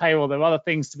world of payroll. There are other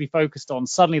things to be focused on.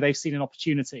 Suddenly they've seen an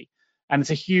opportunity, and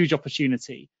it's a huge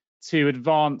opportunity to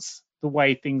advance the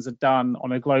way things are done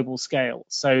on a global scale.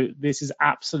 So this is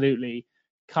absolutely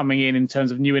coming in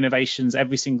terms of new innovations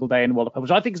every single day in the world of payroll,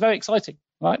 which I think is very exciting,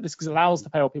 right? This allows the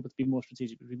payroll people to be more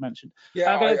strategic, as we mentioned.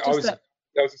 Yeah, I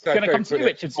was going to come to you,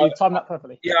 Richard, so you've timed that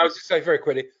perfectly. Yeah, I was just saying very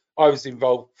quickly, I was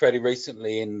involved fairly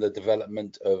recently in the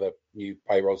development of a new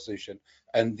payroll solution,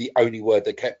 and the only word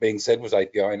that kept being said was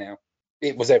API now.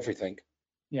 It was everything.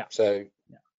 Yeah. So,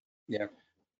 yeah.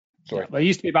 Sorry. Yeah, well, it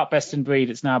used to be about best in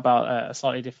breed. It's now about a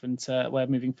slightly different way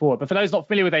of moving forward. But for those not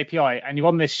familiar with API and you're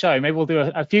on this show, maybe we'll do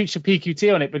a future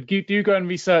PQT on it. But do go and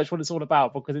research what it's all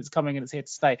about, because it's coming and it's here to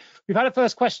stay. We've had a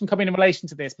first question come in relation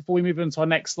to this before we move on to our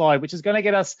next slide, which is going to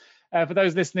get us, for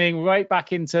those listening, right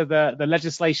back into the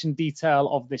legislation detail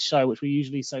of this show, which we're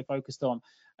usually so focused on.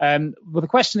 Well, the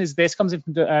question is this, comes in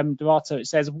from Dorato. It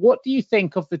says, what do you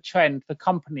think of the trend for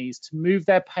companies to move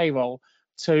their payroll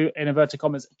to, in inverted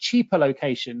commas, cheaper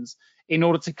locations in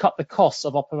order to cut the costs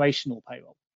of operational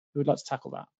payroll? Who would like to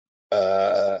tackle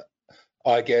that?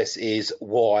 I guess is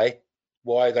why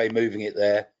are they moving it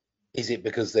there? Is it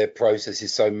because their process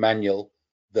is so manual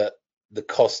that the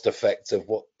cost effect of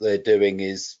what they're doing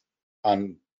is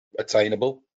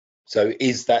unattainable? So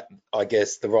is that, I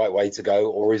guess, the right way to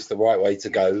go, or is the right way to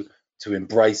go to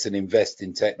embrace and invest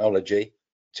in technology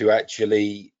to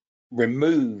actually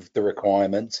remove the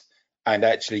requirement and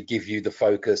actually give you the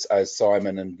focus, as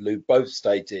Simon and Lou both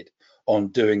stated, on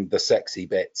doing the sexy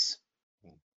bits?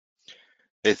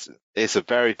 It's a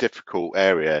very difficult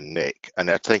area, Nick,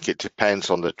 and I think it depends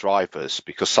on the drivers,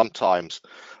 because sometimes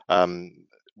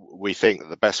we think that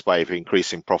the best way of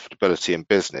increasing profitability in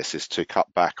business is to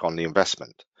cut back on the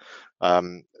investment.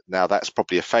 Now, that's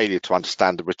probably a failure to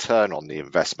understand the return on the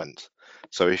investment.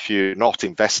 So if you're not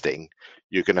investing,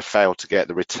 you're going to fail to get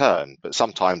the return, but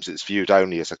sometimes it's viewed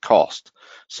only as a cost.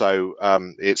 So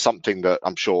it's something that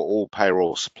I'm sure all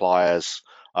payroll suppliers,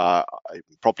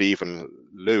 probably even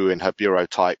Lou in her bureau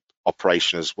type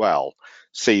operation as well,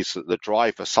 sees that the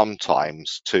driver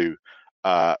sometimes to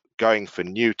going for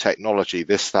new technology,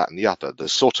 this, that, and the other,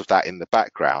 there's sort of that in the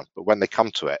background, but when they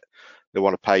come to it, they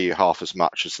want to pay you half as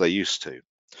much as they used to.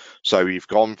 So you've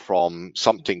gone from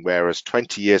something whereas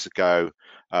 20 years ago,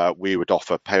 we would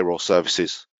offer payroll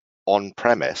services on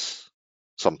premise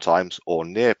sometimes or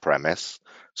near premise.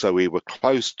 So we were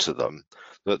close to them,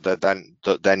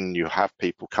 that then you have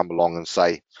people come along and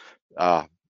say,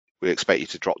 we expect you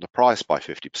to drop the price by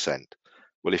 50%.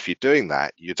 Well, if you're doing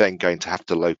that, you're then going to have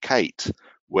to locate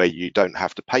where you don't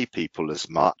have to pay people as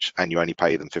much and you only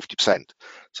pay them 50%.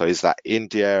 So is that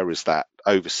India? Is that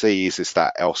overseas? Is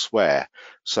that elsewhere?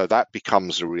 So that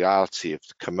becomes a reality of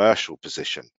the commercial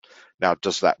position. Now,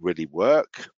 does that really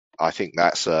work? I think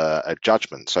that's a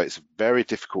judgment. So it's a very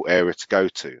difficult area to go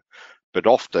to. But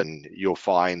often you'll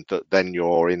find that then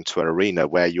you're into an arena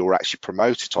where you're actually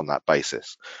promoted on that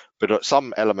basis. But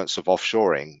some elements of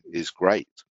offshoring is great.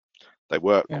 They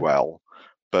work well,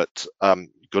 but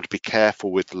you've got to be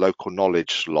careful with local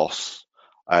knowledge loss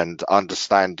and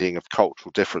understanding of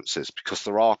cultural differences, because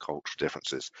there are cultural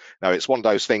differences. Now, it's one of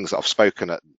those things that I've spoken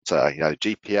at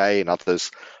GPA and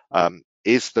others.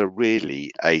 Is there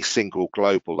really a single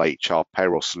global HR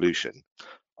payroll solution?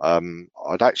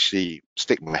 I'd actually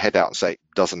stick my head out and say it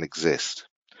doesn't exist,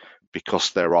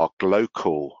 because there are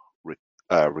local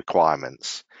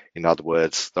requirements. In other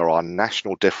words, there are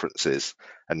national differences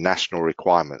and national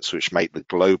requirements which make the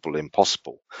global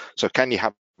impossible. So can you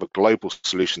have a global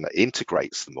solution that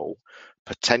integrates them all?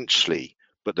 Potentially,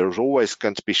 but there's always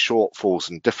going to be shortfalls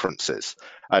and differences.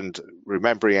 And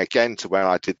remembering again to when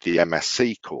I did the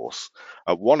MSc course,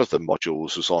 one of the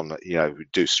modules was on,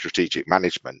 do strategic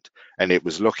management, and it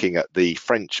was looking at the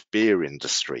French beer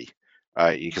industry.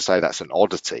 You can say that's an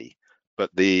oddity, but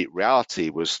the reality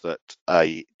was that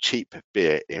a cheap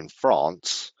beer in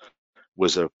France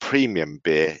was a premium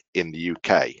beer in the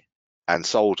UK and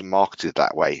sold and marketed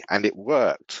that way, and it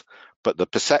worked. But the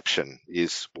perception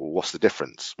is, well, what's the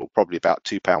difference? Well, probably about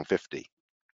 £2.50.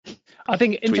 I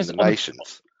think interesting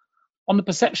on the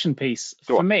perception piece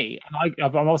for me,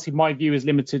 and obviously my view is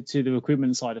limited to the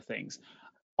recruitment side of things.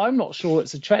 I'm not sure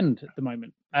it's a trend at the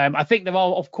moment. I think there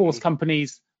are, of course,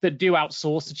 companies that do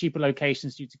outsource to cheaper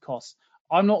locations due to costs.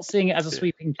 I'm not seeing it as a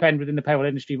sweeping trend within the payroll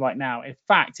industry right now. In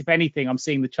fact, if anything, I'm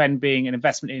seeing the trend being an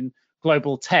investment in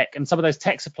global tech, and some of those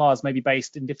tech suppliers may be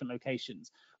based in different locations.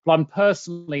 But I'm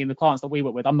personally, in the clients that we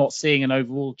work with, I'm not seeing an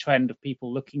overall trend of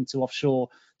people looking to offshore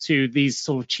to these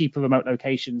sort of cheaper remote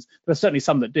locations. There's certainly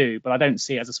some that do, but I don't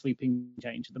see it as a sweeping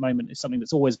change at the moment. It's something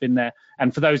that's always been there.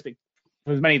 And for as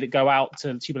many that go out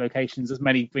to cheaper locations, as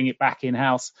many bring it back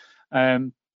in-house.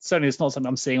 Certainly it's not something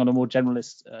I'm seeing on a more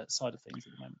generalist side of things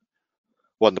at the moment.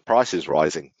 Well, the price is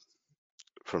rising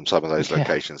from some of those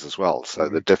locations as well. So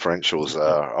the differentials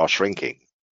are shrinking.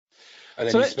 And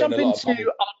then so let's jump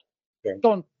into...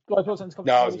 Go on. No,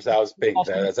 I was being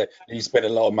there. You spend a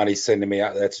lot of money sending me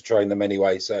out there to train them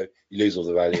anyway, so you lose all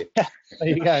the value. There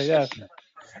you go, yeah.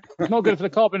 It's not good for the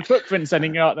carbon footprint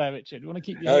sending you out there, Richard. You want to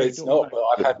keep your No, it's not, but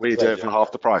I've had We do it for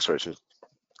half the price, Richard.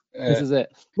 This is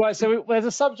it. Right, so there's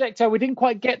a subject we didn't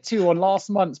quite get to on last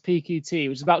month's PQT,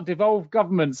 which is about devolved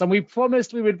governments, and we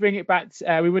promised we would bring it back.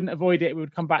 We wouldn't avoid it. We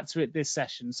would come back to it this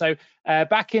session. So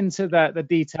back into the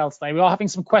details today. We are having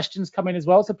some questions come in as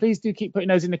well, so please do keep putting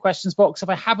those in the questions box. If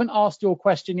I haven't asked your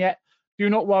question yet, do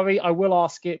not worry, I will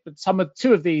ask it, but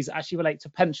two of these actually relate to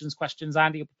pensions questions,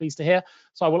 Andy, you'll be pleased to hear.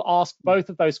 So I will ask both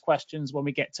of those questions when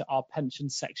we get to our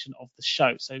pensions section of the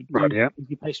show. So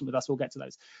be patient with us, we'll get to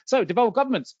those. So devolved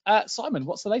governments. Simon,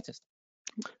 what's the latest?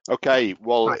 Okay,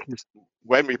 well,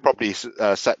 when we probably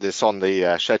set this on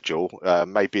the schedule,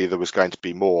 maybe there was going to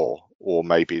be more or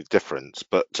maybe different,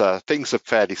 but things have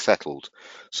fairly settled.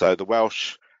 So the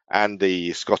Welsh and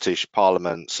the Scottish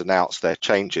Parliaments announced their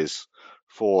changes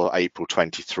for April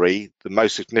 23. The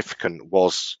most significant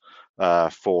was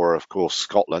for, of course,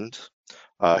 Scotland,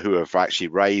 who have actually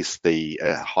raised the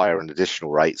higher and additional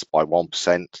rates by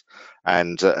 1%.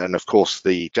 And of course,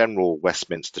 the general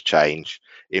Westminster change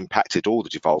impacted all the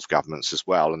devolved governments as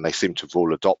well, and they seem to have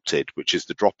all adopted, which is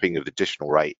the dropping of the additional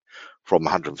rate from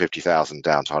 150,000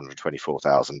 down to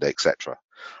 124,000, etc.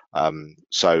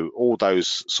 So all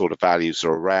those sort of values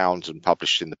are around and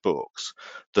published in the books.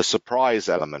 The surprise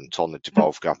element on the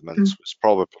devolved governments was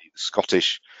probably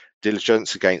Scottish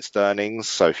diligence against earnings.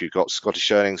 So if you've got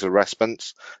Scottish earnings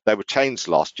arrestments, they were changed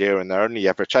last year and they're only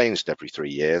ever changed every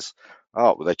 3 years.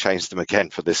 Oh, well, they changed them again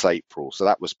for this April. So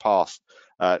that was passed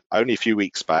only a few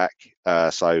weeks back,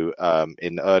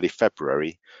 in early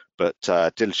February.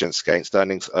 But diligence against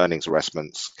earnings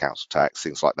arrestments, council tax,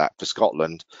 things like that for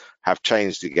Scotland have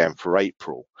changed again for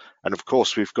April. And of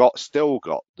course, we've still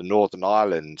got the Northern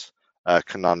Ireland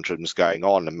conundrums going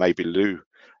on, and maybe Lou.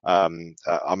 I'm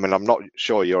not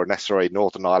sure you're necessarily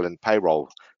Northern Ireland payroll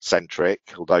centric,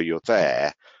 although you're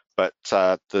there, but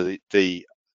the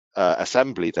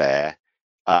assembly there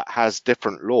has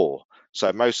different law.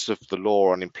 So most of the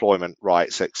law on employment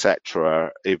rights,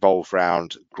 etc., evolve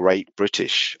around Great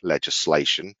British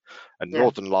legislation, and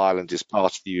Northern Ireland is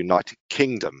part of the United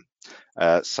Kingdom.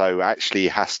 So actually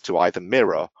has to either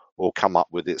mirror or come up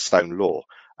with its own law.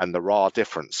 And there are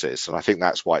differences. And I think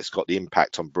that's why it's got the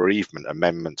impact on bereavement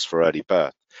amendments for early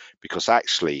birth, because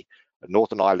actually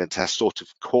Northern Ireland has sort of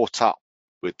caught up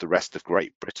with the rest of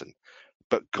Great Britain,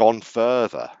 but gone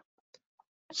further.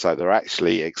 So they're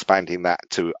actually expanding that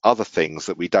to other things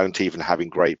that we don't even have in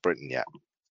Great Britain yet.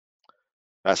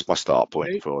 That's my start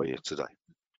point for you today.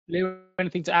 Lou,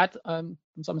 anything to add from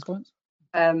Simon's comments?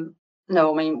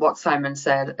 No, I mean, what Simon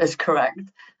said is correct.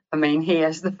 I mean, he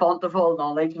is the font of all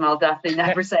knowledge, and I'll definitely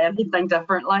never say anything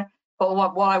differently. But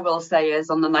what I will say is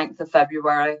on the 9th of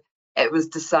February, it was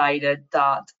decided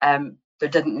that there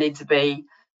didn't need to be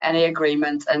any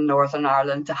agreement in Northern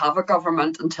Ireland to have a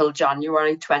government until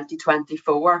January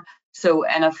 2024. So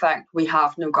in effect, we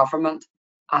have no government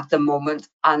at the moment,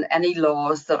 and any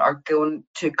laws that are going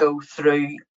to go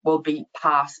through will be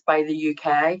passed by the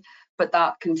UK, but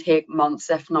that can take months,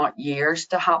 if not years,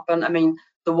 to happen. I mean,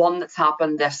 the one that's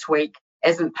happened this week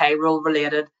isn't payroll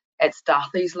related, it's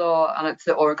Dathly's Law, and it's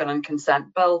the Organ and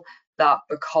Consent Bill, that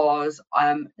because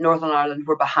Northern Ireland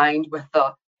were behind with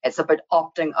it's about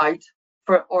opting out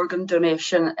for organ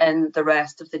donation in the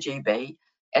rest of the GB.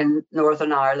 In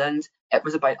Northern Ireland, it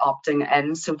was about opting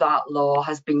in. So that law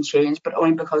has been changed, but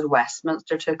only because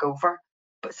Westminster took over.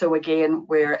 But so again,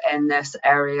 we're in this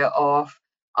area of,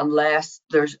 unless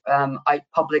there's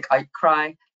public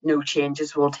outcry, no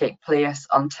changes will take place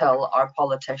until our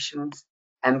politicians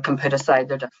can put aside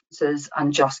their differences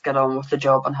and just get on with the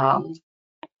job on hand.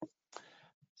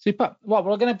 Super. Well,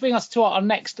 we're going to bring us to our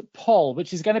next poll,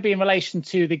 which is going to be in relation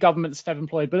to the government's Feb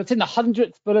Employed Bulletin, the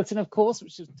 100th bulletin, of course,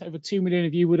 which is over 2 million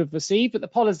of you would have received. But the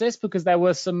poll is this because there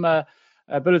were some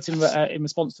bulletin in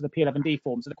response to the P11D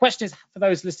form. So the question is, for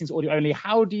those listening to audio only,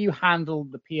 how do you handle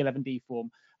the P11D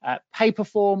form? Paper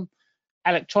form,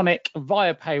 electronic,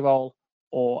 via payroll,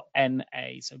 or NA?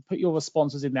 So put your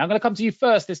responses in there. I'm going to come to you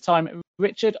first this time,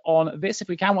 Richard, on this, if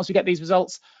we can. Once we get these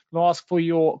results, I'm going to ask for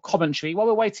your commentary. While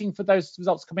we're waiting for those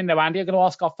results to come in there, Andy, I'm going to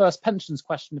ask our first pensions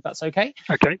question, if that's okay.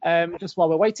 Okay. Just while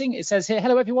we're waiting, it says here,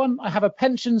 hello, everyone. I have a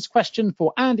pensions question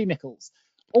for Andy Nichols.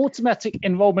 Automatic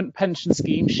enrolment pension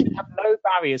schemes should have no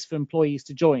barriers for employees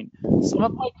to join. Some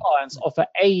of my clients offer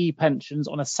AE pensions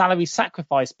on a salary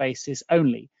sacrifice basis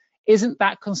only. Isn't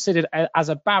that considered as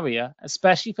a barrier,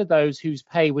 especially for those whose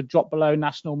pay would drop below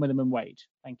national minimum wage?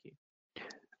 Thank you.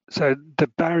 So the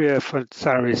barrier for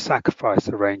salary sacrifice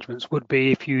arrangements would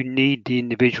be if you need the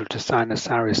individual to sign a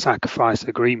salary sacrifice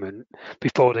agreement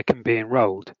before they can be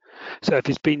enrolled. So if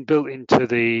it's been built into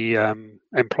the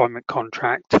employment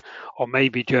contract, or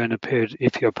maybe during a period,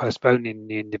 if you're postponing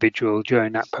the individual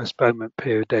during that postponement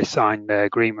period, they sign their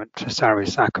agreement for salary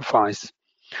sacrifice,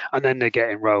 and then they get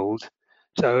enrolled.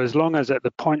 So as long as at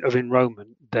the point of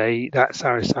enrolment, that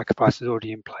salary sacrifice is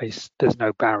already in place, there's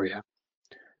no barrier.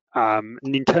 And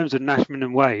in terms of national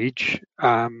minimum wage,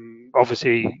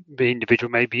 obviously the individual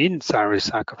may be in salary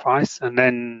sacrifice, and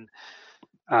then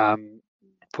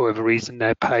for whatever reason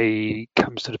their pay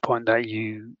comes to the point that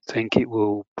you think it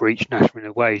will breach national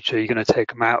minimum wage, so you're going to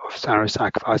take them out of salary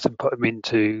sacrifice and put them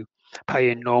into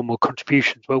paying normal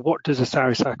contributions. Well, what does a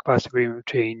salary sacrifice agreement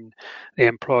between the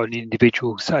employer and the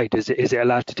individual say? Is it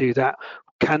allowed to do that?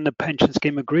 Can the pension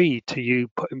scheme agree to you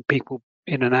putting people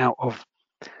in and out of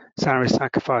salary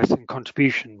sacrifice and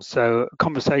contributions? So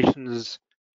conversations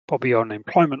probably on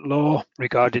employment law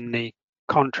regarding the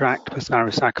contract for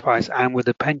salary sacrifice and with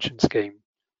the pension scheme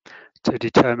to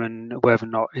determine whether or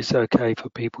not it's okay for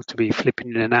people to be flipping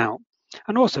in and out.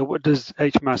 And also, what does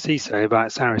HMRC say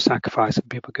about salary sacrifice and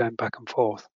people going back and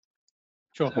forth?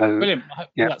 Sure. So, brilliant. I hope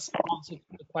that's answered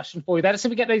the question for you there. Let's see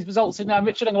if we get these results in now.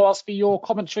 Richard, I'm going to ask for your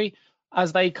commentary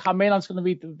as they come in. I'm just going to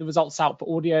read the results out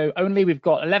for audio only. We've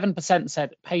got 11%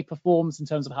 said paper forms in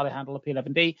terms of how they handle a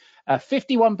P11D,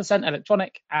 51%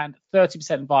 electronic, and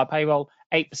 30% via payroll,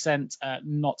 8%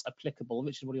 not applicable.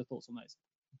 Richard, what are your thoughts on those?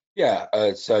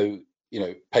 Yeah, so,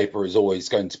 paper is always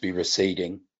going to be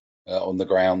receding on the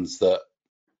grounds that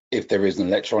if there is an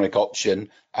electronic option,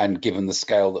 and given the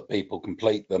scale that people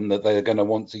complete them, that they're going to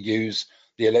want to use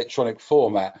the electronic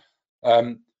format.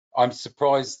 I'm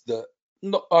surprised that,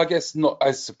 not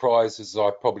as surprised as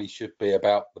I probably should be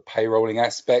about the payrolling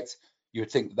aspect. You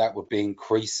would think that would be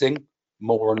increasing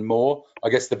more and more. I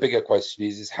guess the bigger question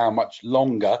is how much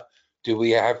longer do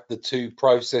we have the two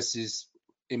processes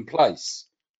in place?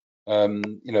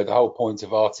 The whole point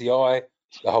of RTI,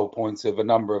 the whole point of a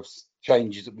number of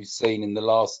changes that we've seen in the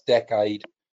last decade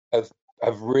have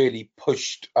really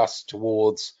pushed us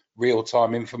towards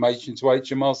real-time information to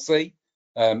HMRC.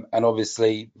 And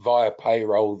obviously via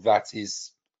payroll, that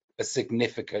is a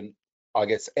significant,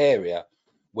 area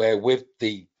where with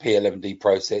the P11D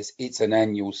process, it's an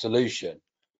annual solution.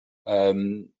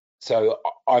 So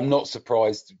I'm not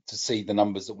surprised to see the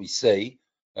numbers that we see.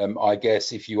 I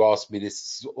guess if you ask me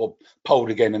this or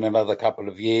polled again in another couple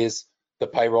of years, the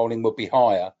payrolling will be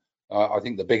higher. I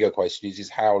think the bigger question is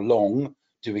how long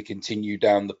do we continue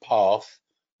down the path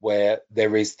where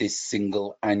there is this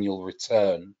single annual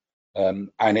return,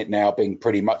 and it now being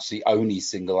pretty much the only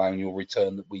single annual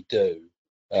return that we do.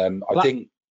 I think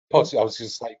possibly I was going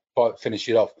to say, finish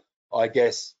it off. I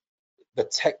guess the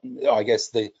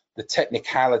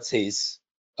technicalities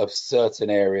of certain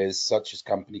areas, such as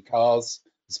company cars,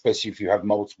 especially if you have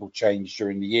multiple changes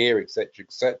during the year,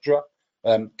 etc.,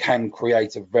 can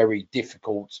create a very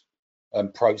difficult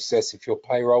process if you're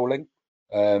payrolling.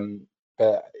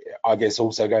 But I guess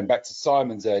also going back to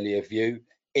Simon's earlier view,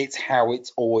 it's how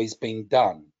it's always been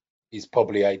done is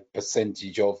probably a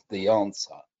percentage of the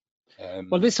answer.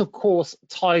 Well, this, of course,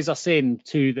 ties us in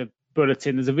to the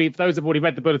bulletin. For those who have already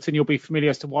read the bulletin, you'll be familiar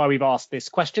as to why we've asked this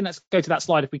question. Let's go to that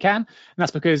slide if we can. And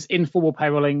that's because informal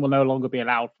payrolling will no longer be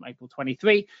allowed from April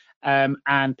 23, and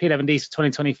P11Ds for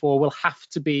 2024 will have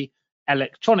to be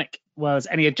electronic, whereas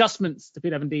any adjustments to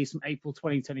P11Ds from April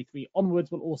 2023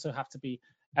 onwards will also have to be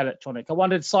electronic. I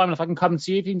wondered, Simon, if I can come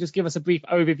to you, if you can just give us a brief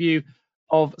overview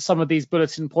of some of these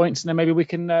bulletin points, and then maybe we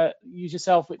can use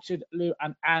yourself, Richard, Lou,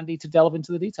 and Andy to delve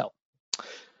into the detail.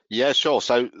 Yeah, sure.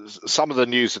 So some of the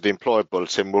news of the employer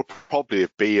bulletin will probably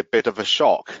be a bit of a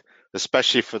shock,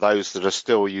 especially for those that are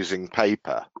still using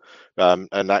paper.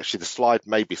 And actually the slide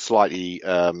may be slightly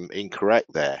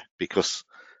incorrect there, because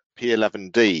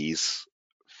P11Ds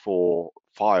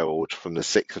filed from the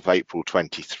 6th of April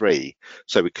 23.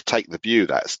 So we could take the view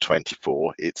that's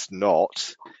 24. It's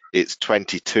not. It's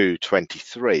 22,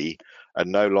 23,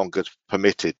 and no longer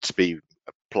permitted to be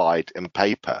applied in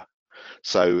paper.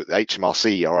 So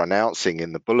HMRC are announcing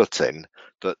in the bulletin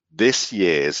that this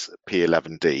year's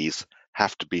P11Ds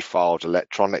have to be filed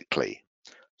electronically.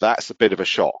 That's a bit of a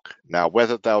shock. Now,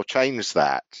 whether they'll change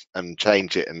that and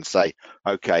change it and say,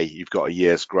 okay, you've got a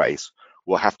year's grace,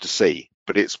 we'll have to see.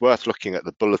 But it's worth looking at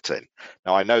the bulletin.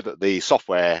 Now, I know that the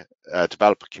software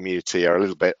developer community are a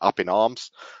little bit up in arms.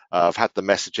 I've had the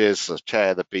messages, I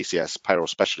chair the BCS Payroll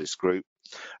Specialist Group.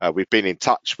 We've been in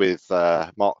touch with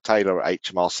Mark Taylor at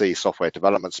HMRC Software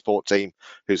Development Support Team,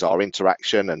 who's our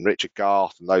interaction, and Richard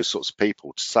Garth and those sorts of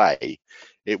people to say,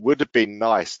 it would have been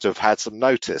nice to have had some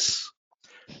notice,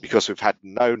 because we've had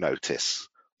no notice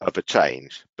of a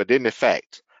change. But in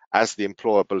effect, as the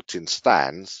employer bulletin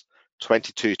stands,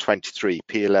 22-23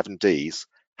 P11Ds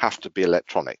have to be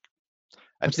electronic.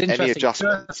 And Which is any interesting.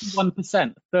 adjustments,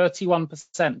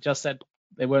 31% just said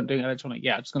they weren't doing electronic.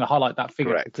 Yeah, I'm just going to highlight that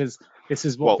figure correct, because this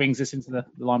is what brings this into the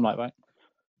limelight, right?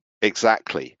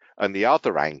 exactly. And the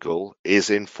other angle is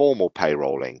informal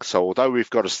payrolling. So although we've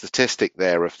got a statistic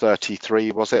there of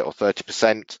 33, was it, or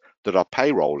 30% that are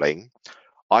payrolling,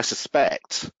 I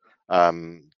suspect,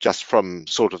 just from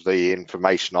sort of the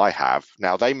information I have,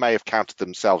 now they may have counted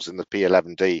themselves in the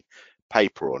P11D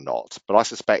paper or not, but I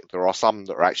suspect there are some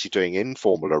that are actually doing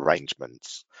informal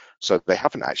arrangements, so they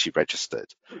haven't actually registered.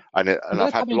 And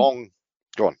I've had long,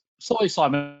 go on. Sorry,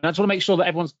 Simon, I just want to make sure that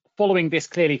everyone's following this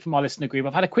clearly from my listener group.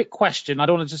 I've had a quick question. I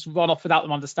don't want to just run off without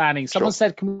them understanding. Someone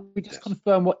said, can we just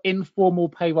confirm what informal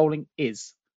payrolling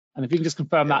is? And if you can just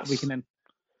confirm that, we can then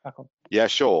back on. Yeah,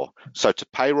 sure. So to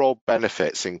payroll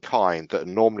benefits in kind that are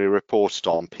normally reported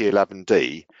on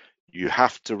P11D, you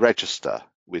have to register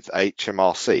with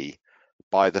HMRC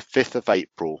by the 5th of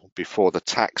April before the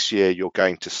tax year you're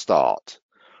going to start.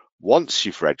 Once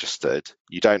you've registered,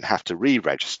 you don't have to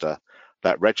re-register.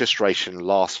 That registration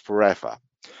lasts forever.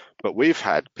 But we've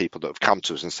had people that have come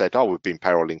to us and said, oh, we've been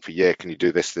payrolling for a year, can you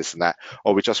do this, this and that?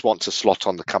 Or we just want to slot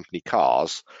on the company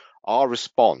cars. Our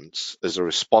response as a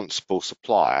responsible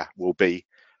supplier will be,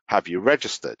 have you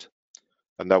registered?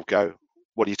 And they'll go,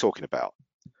 what are you talking about?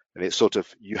 And it's sort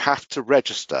of, you have to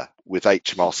register with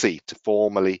HMRC to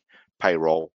formally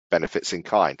payroll benefits in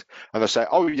kind. And they'll say,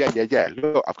 oh, yeah,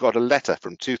 look, I've got a letter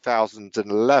from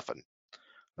 2011.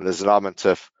 And there's an element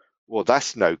of, well,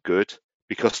 that's no good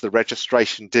because the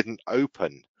registration didn't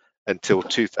open until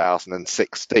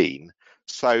 2016.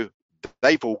 So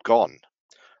they've all gone.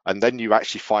 And then you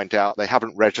actually find out they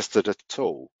haven't registered at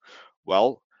all.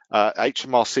 Well,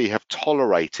 HMRC have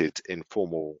tolerated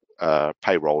informal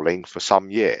payrolling for some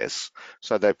years,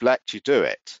 so they've let you do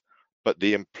it. But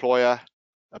the employer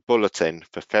bulletin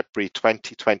for February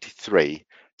 2023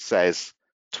 says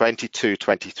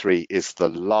 22-23 is the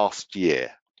last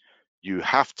year. You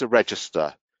have to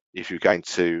register if you're going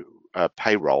to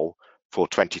payroll for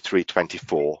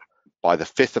 23-24 by the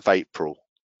 5th of April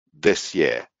this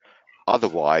year.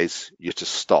 Otherwise, you're to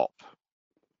stop.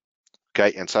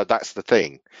 Okay, and so that's the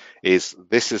thing, is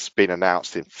this has been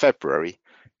announced in February.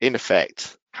 In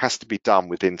effect, has to be done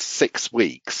within 6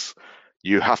 weeks.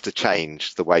 You have to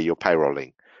change the way you're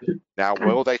payrolling. Now,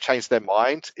 will they change their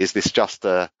mind? Is this just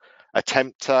a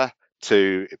tempter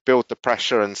to build the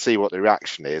pressure and see what the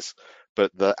reaction is?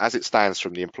 But as it stands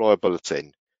from the employer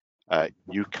bulletin,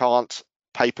 you can't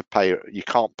paper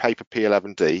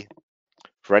P11D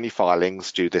for any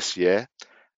filings due this year,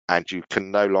 and you can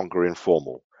no longer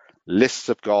informal. Lists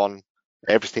have gone,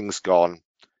 everything's gone.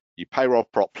 You payroll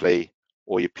properly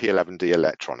or you P11D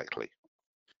electronically.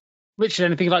 Richard,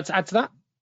 anything you'd like to add to that?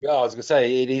 Yeah, I was going to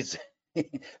say, it is,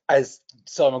 as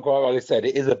Simon quite rightly said,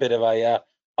 it is a bit of a,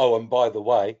 oh, and by the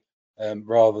way,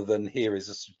 rather than here is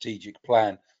a strategic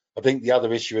plan. I think the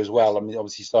other issue as well, I mean,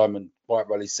 obviously Simon quite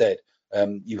rightly said,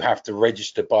 you have to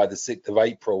register by the 6th of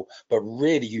April, but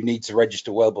really you need to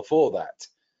register well before that,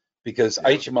 because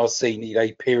HMRC need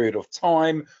a period of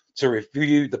time to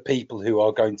review the people who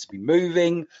are going to be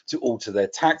moving, to alter their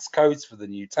tax codes for the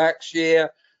new tax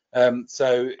year.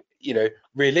 So, you know,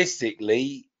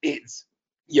 realistically,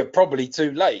 you're probably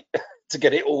too late to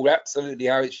get it all absolutely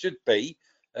how it should be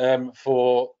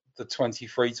for the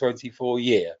 23-24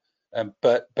 year.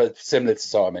 But similar to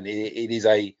Simon, is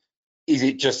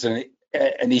it just an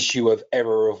issue of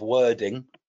error of wording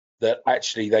that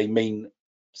actually they mean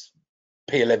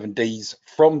P11Ds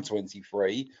from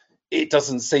 23? It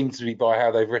doesn't seem to be by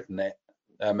how they've written it,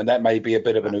 and that may be a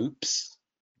bit of an oops,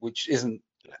 which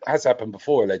has happened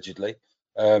before allegedly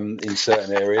in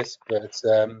certain areas. But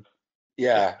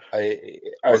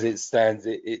as it stands,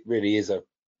 it really is a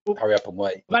hurry up and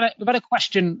wait. We've had a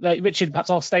question, Richard, perhaps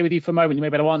I'll stay with you for a moment. You may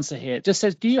be able to answer here. It just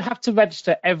says, do you have to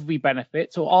register every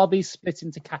benefit or are these split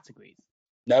into categories?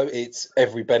 No, it's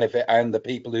every benefit and the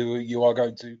people who you are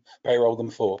going to payroll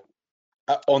them for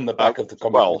on the back of the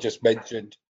comment we just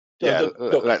mentioned. Yeah,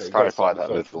 let's clarify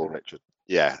that a little, Richard.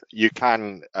 Yeah, you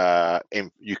can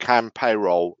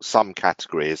payroll some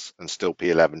categories and still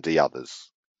P11D others.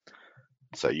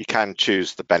 So you can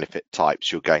choose the benefit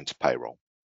types you're going to payroll.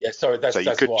 Yeah, sorry, that's what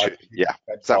is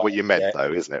that what you meant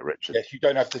though, isn't it, Richard? Yes, you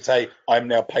don't have to say I'm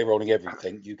now payrolling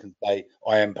everything. You can say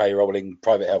I am payrolling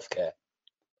private healthcare,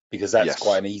 because that's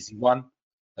quite an easy one,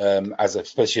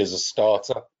 especially as a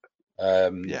starter.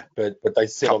 But they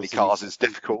still company cars is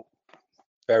difficult.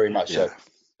 Very much so.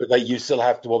 But you still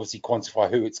have to obviously quantify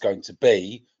who it's going to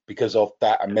be because of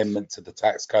that amendment to the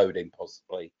tax coding,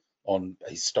 possibly on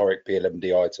historic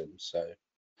P11D items. So.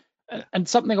 And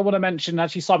something I want to mention,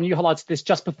 actually, Simon, you highlighted this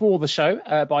just before the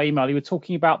show by email. You were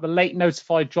talking about the late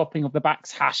notified dropping of the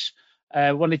BACS hash.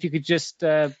 I wonder if you could just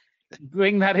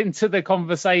bring that into the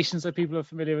conversation so people are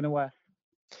familiar and aware.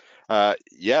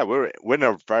 Yeah, we're in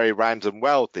a very random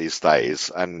world these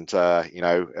days, and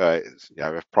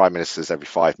prime ministers every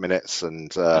 5 minutes,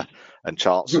 and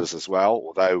chancellors as well.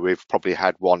 Although we've probably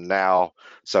had one now,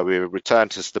 so we return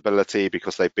to stability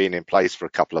because they've been in place for a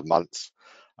couple of months.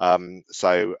 All's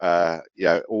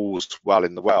well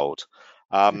in the world.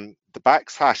 The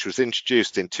BACS hash was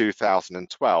introduced in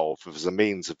 2012 as a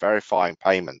means of verifying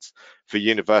payments for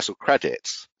universal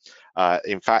credits.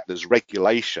 In fact, there's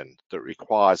regulation that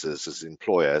requires us as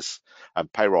employers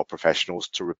and payroll professionals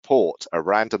to report a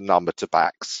random number to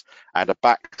BACS and a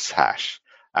BACS hash.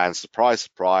 And surprise,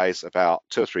 surprise, about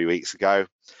 2 or 3 weeks ago,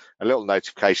 a little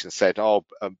notification said,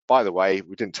 by the way,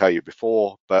 we didn't tell you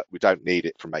before, but we don't need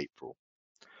it from April.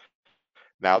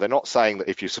 Now, they're not saying that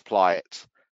if you supply it,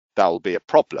 that'll be a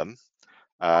problem.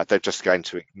 They're just going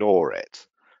to ignore it.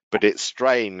 But it's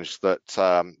strange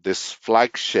that this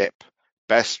flagship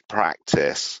best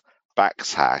practice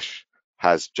BACS hash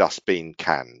has just been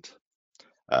canned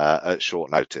at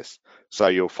short notice. So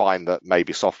you'll find that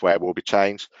maybe software will be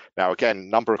changed. Now, again, a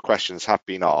number of questions have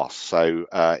been asked. So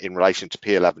in relation to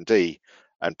P11D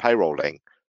and payrolling,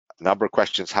 a number of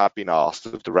questions have been asked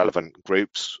of the relevant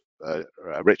groups.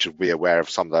 Richard will be aware of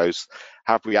some of those.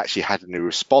 Have we actually had any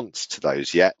response to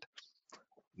those yet?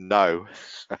 No.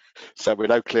 So we're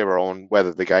no clearer on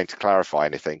whether they're going to clarify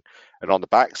anything. And on the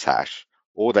BACS hash,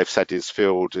 all they've said is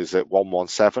field is at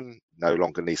 117, no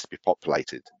longer needs to be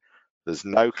populated. There's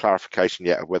no clarification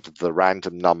yet of whether the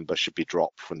random number should be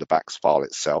dropped from the BACS file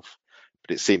itself,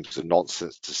 but it seems a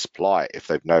nonsense to supply it if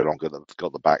they've no longer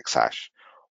got the BACS hash,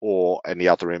 or any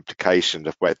other implication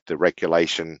of whether the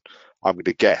regulation, I'm going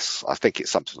to guess, I think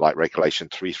it's something like regulation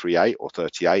 338 or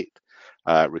 38,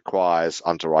 requires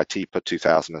under ITPA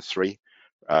 2003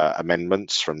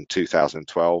 amendments from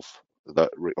 2012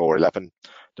 or 11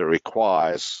 that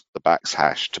requires the BACS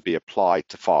hash to be applied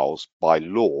to files by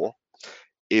law.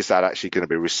 Is that actually going to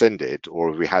be rescinded, or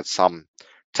have we had some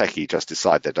techie just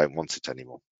decide they don't want it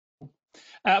anymore?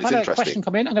 I've had a question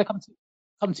come in. I'm going to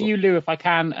come to you, Lou, if I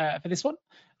can, for this one.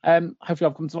 Hopefully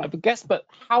I've come to the right guess, but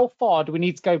how far do we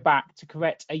need to go back to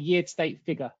correct a year-to-date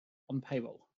figure on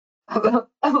payroll?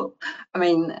 I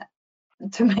mean,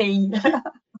 to me...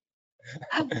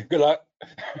 Good luck.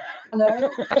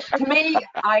 No, to me,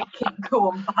 I keep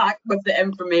going back with the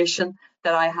information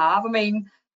that I have. I mean,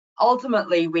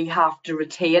 ultimately, we have to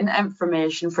retain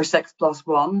information for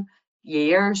 6+1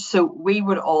 years. So we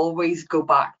would always go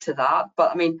back to that.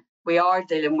 But I mean, we are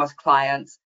dealing with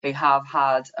clients who have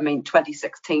had,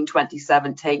 2016,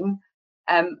 2017,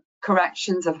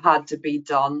 corrections have had to be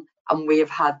done, and we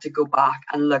have had to go back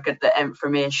and look at the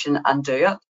information and do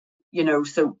it.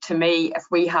 So to me, if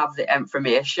we have the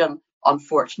information,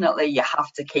 unfortunately, you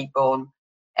have to keep on.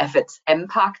 If it's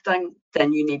impacting,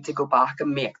 then you need to go back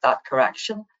and make that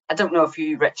correction. I don't know if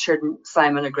you, Richard and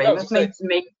Simon, agree with me. To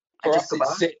me, I just go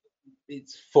back.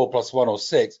 It's 4+1 or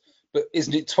 6, but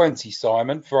isn't it 20,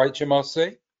 Simon, for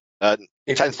HMRC?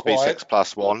 It tends to be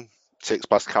 6+1, 6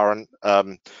 plus current.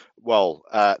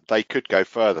 They could go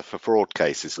further for fraud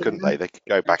cases, couldn't they? They could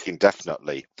go back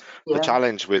indefinitely. Yeah. The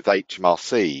challenge with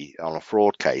HMRC on a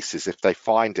fraud case is if they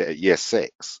find it at year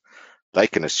 6, they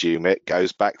can assume it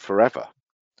goes back forever.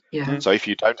 Yeah. So if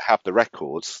you don't have the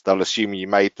records, they'll assume you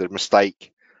made the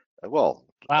mistake,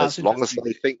 as long as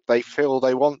they feel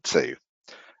they want to,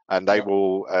 and they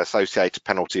will associate a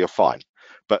penalty or fine.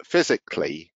 But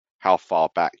physically, how far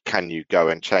back can you go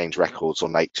and change records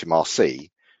on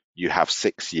HMRC? You have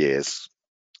 6 years.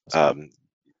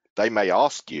 They may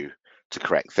ask you to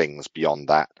correct things beyond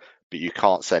that, but you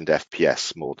can't send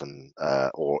FPS more than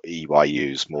or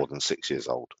EYUs more than 6 years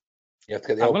old. I'm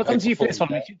going to come to you for this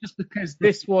one, Richard, just because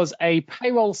this was a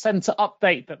payroll center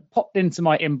update that popped into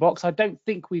my inbox. I don't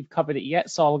think we've covered it yet,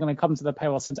 so I'm going to come to the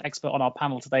payroll center expert on our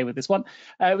panel today with this one.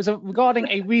 It was regarding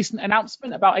a recent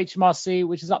announcement about HMRC,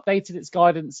 which has updated its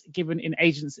guidance given in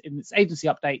its agency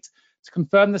update to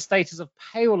confirm the status of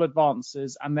payroll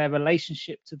advances and their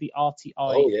relationship to the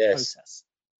RTI process.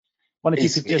 Wonder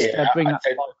if you could just bring that.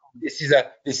 This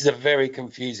is a very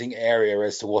confusing area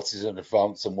as to what is an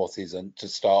advance and what isn't to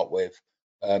start with.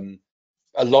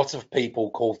 A lot of people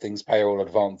call things payroll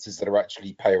advances that are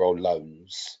actually payroll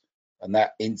loans, and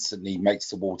that instantly makes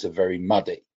the water very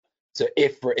muddy. So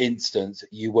if, for instance,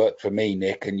 you work for me,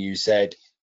 Nick, and you said,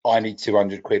 I need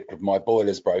 200 quid because my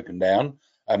boiler's broken down,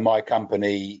 and my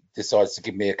company decides to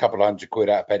give me a couple of £100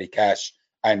 out of petty cash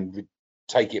and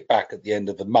take it back at the end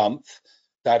of the month,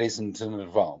 that isn't an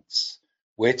advance.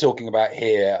 We're talking about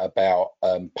here about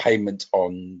payment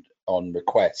on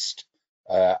request,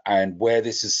 and where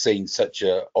this has seen such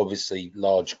a obviously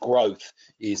large growth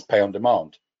is pay on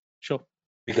demand. Sure.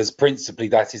 Because principally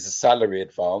that is a salary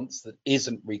advance that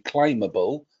isn't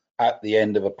reclaimable at the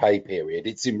end of a pay period.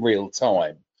 It's in real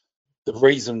time. The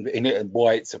reason in it and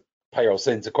why it's a payroll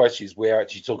centre question is we're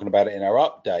actually talking about it in our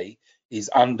update is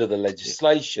under the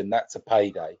legislation, that's a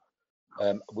payday,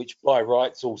 which by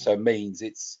rights also means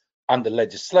it's under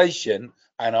legislation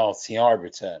and RTI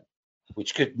return,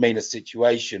 which could mean a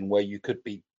situation where you could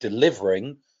be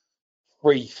delivering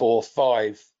 3, 4,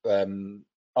 5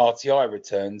 RTI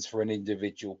returns for an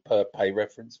individual per pay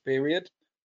reference period.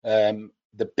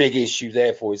 The big issue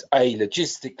therefore is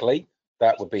logistically,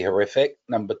 that would be horrific.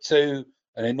 Number 2,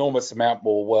 an enormous amount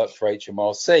more work for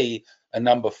HMRC. And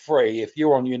number 3, if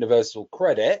you're on universal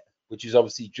credit, which is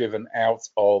obviously driven out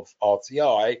of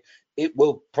RTI, it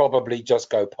will probably just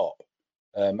go pop,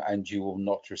 and you will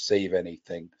not receive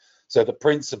anything. So the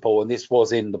principle, and this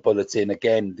was in the bulletin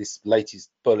again, this latest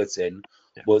bulletin,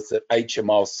 was that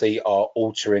HMRC are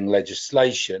altering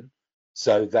legislation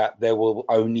so that there will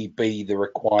only be the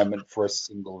requirement for a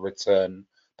single return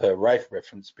per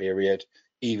reference period,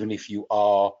 even if you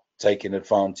are taking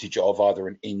advantage of either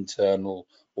an internal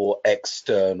or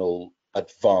external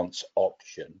advance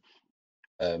option.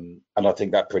 And I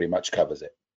think that pretty much covers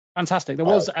it. Fantastic. There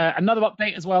was another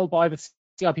update as well by the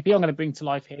CIPP I'm going to bring to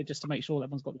life here just to make sure that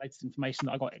everyone's got the latest information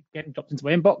that I got getting dropped into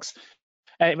my inbox.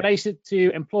 It related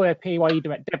to employer PAYE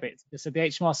direct debits. So the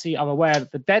HMRC are aware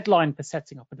that the deadline for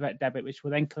setting up a direct debit, which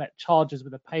will then collect charges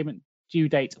with a payment due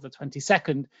date of the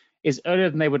 22nd, is earlier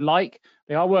than they would like.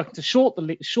 They are working to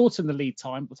shorten the lead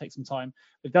time. It will take some time.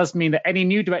 It does mean that any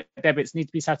new direct debits need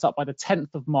to be set up by the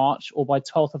 10th of March or by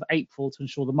 12th of April to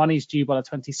ensure the monies due by the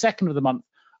 22nd of the month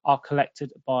are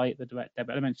collected by the direct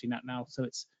debit. I'm mentioning that now, so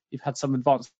you've had some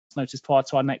advance notice prior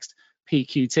to our next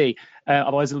PQT.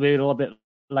 Otherwise, it'll be a little bit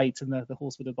late and the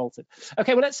horse would have bolted.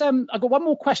 Okay, well, let's I've got one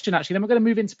more question actually, then we're going to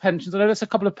move into pensions. I know there's a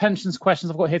couple of pensions questions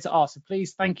I've got here to ask, so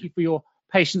please thank you for your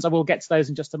patience. I will get to those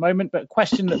in just a moment, but a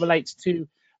question that relates to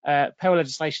payroll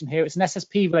legislation here. It's an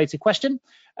SSP related question.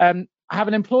 I have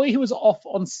an employee who was off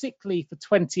on sick leave for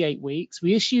 28 weeks.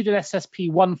 We issued an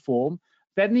SSP1 form.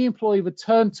 Then the employee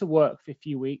returned to work for a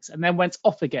few weeks and then went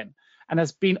off again and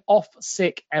has been off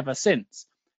sick ever since.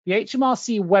 The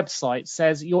HMRC website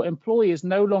says your employee is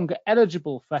no longer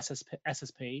eligible for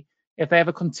SSP if they have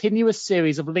a continuous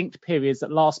series of linked periods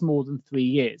that last more than 3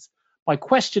 years. My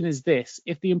question is this: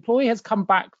 if the employee has come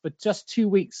back for just 2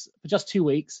 weeks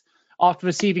after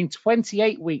receiving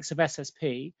 28 weeks of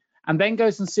SSP and then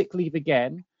goes on sick leave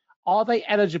again, are they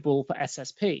eligible for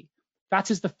SSP? That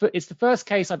is it's the first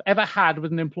case I've ever had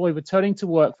with an employee returning to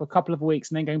work for a couple of weeks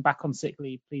and then going back on sick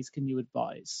leave. Please, can you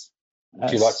advise?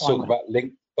 Would you like to talk about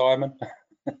link, Simon?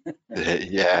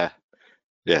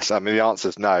 Yes. I mean, the answer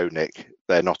is no, Nick.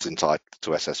 They're not entitled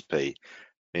to SSP.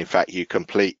 In fact, you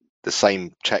complete the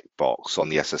same checkbox on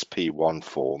the SSP1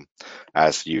 form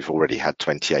as you've already had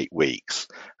 28 weeks.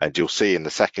 And you'll see in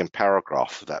the second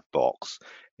paragraph of that box,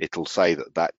 it'll say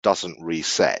that doesn't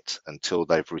reset until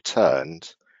they've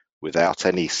returned without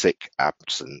any sick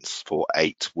absence for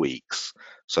 8 weeks.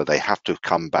 So they have to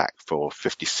come back for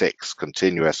 56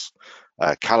 continuous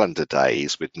calendar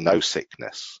days with no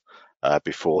sickness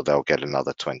before they'll get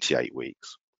another 28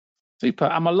 weeks. Super.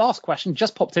 And my last question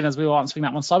just popped in as we were answering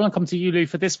that one. Simon, I'll come to you, Lou,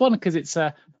 for this one because it's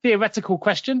a theoretical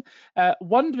question.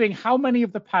 Wondering how many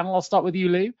of the panel, I'll start with you,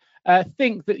 Lou,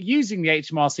 think that using the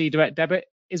HMRC direct debit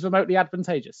is remotely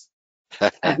advantageous?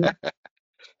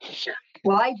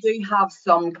 Well, I do have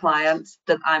some clients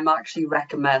that I'm actually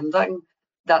recommending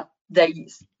that they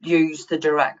use the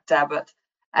direct debit.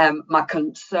 My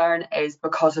concern is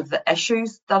because of the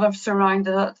issues that have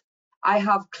surrounded it. I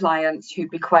have clients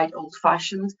who'd be quite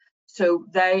old-fashioned, so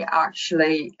they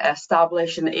actually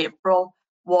establish in April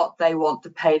what they want to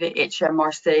pay to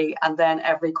HMRC, and then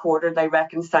every quarter they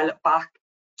reconcile it back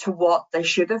to what they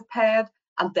should have paid,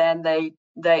 and then they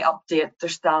update their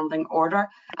standing order.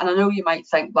 And I know you might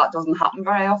think that doesn't happen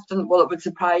very often. Well, it would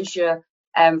surprise you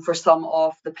for some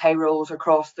of the payrolls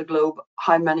across the globe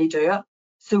how many do it.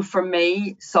 So for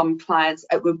me, some clients,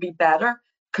 it would be better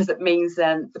because it means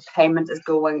then the payment is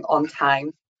going on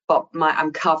time. But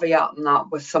I'm caveating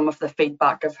that with some of the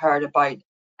feedback I've heard about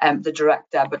the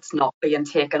direct debits not being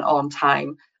taken on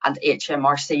time and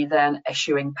HMRC then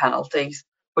issuing penalties,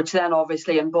 which then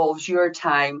obviously involves your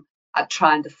time at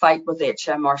trying to fight with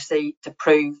HMRC to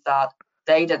prove that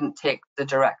they didn't take the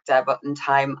direct debit in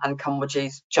time, and can we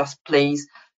just please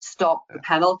stop the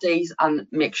penalties and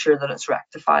make sure that it's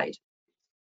rectified?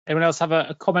 Anyone else have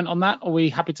a comment on that, or are we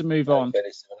happy to move on?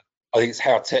 I think it's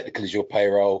how technical is your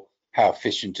payroll, how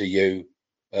efficient are you,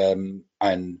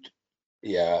 and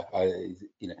yeah,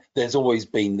 there's always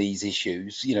been these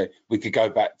issues. We could go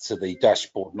back to the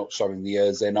dashboard not showing the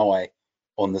ERS NI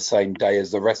on the same day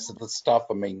as the rest of the stuff.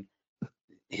 I mean,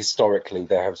 historically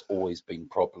there has always been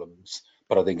problems,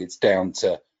 but I think it's down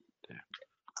to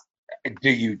do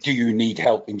you need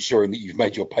help ensuring that you've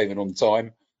made your payment on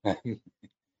time?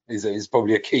 is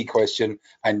probably a key question,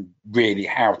 and really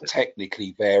how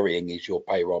technically varying is your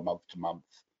payroll month to month.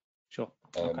 Sure.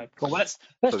 Okay, cool. Let's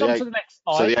jump to the next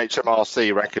slide. So the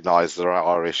HMRC recognise there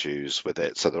are issues with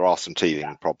it, so there are some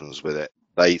teething problems with it.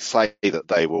 They say that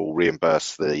they will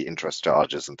reimburse the interest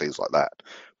charges and things like that,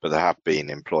 but there have been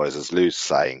employers, as Lou's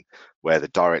saying, where the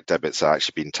direct debits have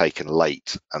actually been taken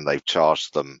late and they've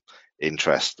charged them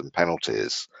interest and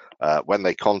penalties. When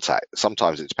they contact,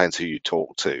 sometimes it depends who you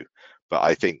talk to, but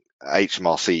I think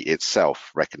HMRC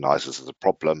itself recognises as a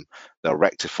problem, they'll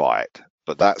rectify it,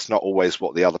 but that's not always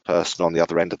what the other person on the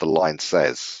other end of the line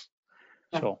says.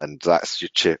 Sure. And that's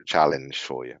your challenge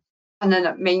for you. And then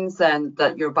it means then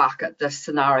that you're back at this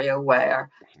scenario where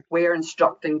we're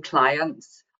instructing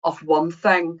clients of one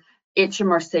thing,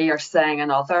 HMRC are saying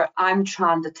another. I'm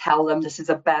trying to tell them this is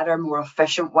a better, more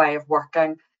efficient way of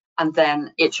working, and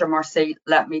then HMRC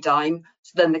let me down.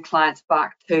 So then the client's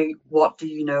back to, what do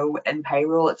you know, in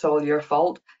payroll, it's all your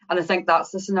fault. And I think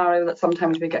that's the scenario that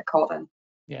sometimes we get caught in.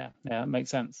 Yeah, that makes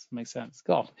sense.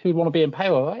 God, who'd want to be in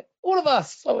payroll, right? All of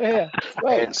us over here.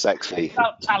 Great. It's sexy.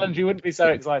 Without challenge, you wouldn't be so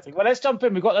exciting. Well, let's jump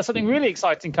in. We've got something really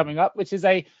exciting coming up, which is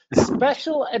a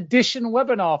special edition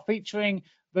webinar featuring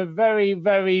the very,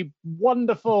 very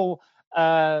wonderful,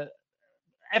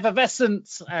 effervescent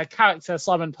character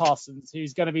Simon Parsons,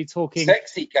 who's going to be talking.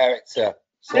 Sexy character.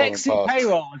 Sexy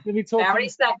payroll. Going to be talking. Very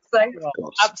sexy.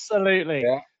 Absolutely.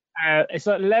 Yeah. It's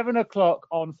at 11 o'clock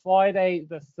on Friday,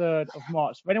 the 3rd of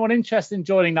March. For anyone interested in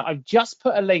joining that, I've just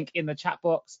put a link in the chat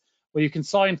box where you can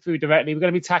sign through directly. We're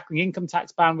going to be tackling income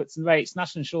tax bandwidths and rates,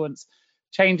 national insurance,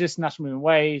 changes to national minimum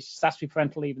wage, statutory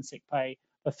parental leave and sick pay,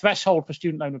 the threshold for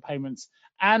student loan repayments,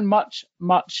 and much,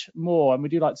 much more. And we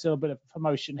do like to do a bit of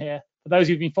promotion here. For those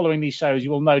who've been following these shows,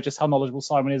 you will know just how knowledgeable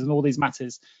Simon is in all these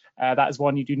matters. That is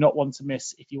one you do not want to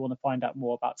miss if you want to find out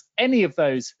more about any of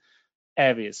those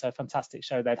areas. So fantastic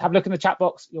show there. Have a look in the chat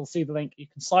box. You'll see the link. You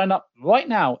can sign up right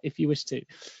now if you wish to.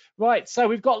 Right, so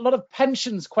we've got a lot of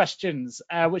pensions questions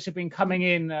which have been coming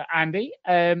in, Andy.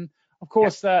 Of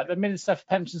course, the Minister for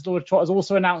Pensions, Laura Trott, has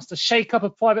also announced a shake-up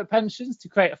of private pensions to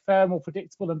create a fair, more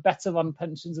predictable and better run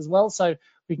pensions as well. So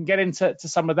we can get into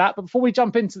some of that. But before we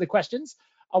jump into the questions,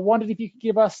 I wondered if you could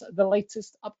give us the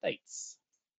latest updates.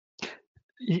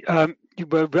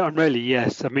 Well, really,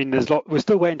 yes. I mean, we're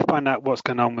still waiting to find out what's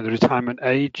going on with the retirement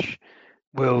age.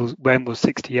 When will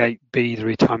 68 be the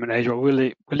retirement age, or will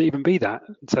it even be that?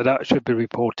 So that should be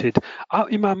reported.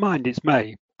 In my mind, it's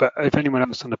May, but if anyone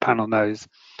else on the panel knows,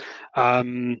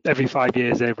 every 5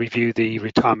 years they review the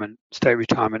state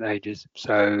retirement ages.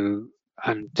 So,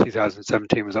 and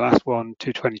 2017 was the last one.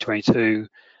 2022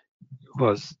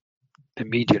 was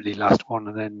immediately last one,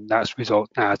 and then that's result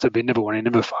now. So there'll be another one in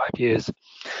another 5 years.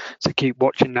 So keep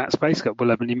watching that space. That will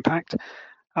have an impact.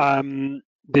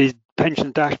 The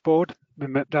pension dashboard,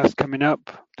 that's coming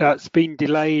up. That's been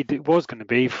delayed. It was going to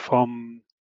be from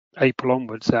April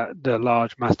onwards. That the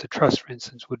large master trust, for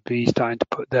instance, would be starting to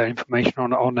put their information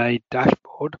on a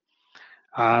dashboard.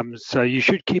 So you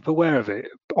should keep aware of it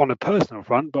on a personal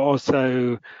front, but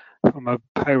also from a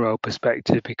payroll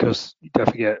perspective, because don't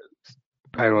forget,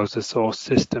 payroll is the source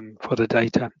system for the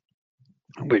data,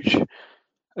 which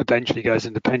eventually goes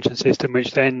into the pension system,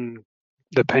 which then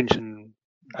the pension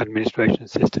administration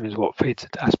system is what feeds the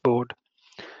dashboard.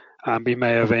 We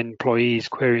may have employees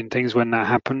querying things when that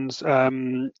happens.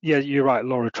 Yeah, you're right.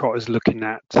 Laura Trott is looking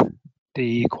at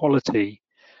the equality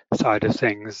side of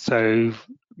things. So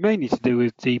mainly to do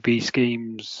with DB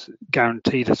schemes,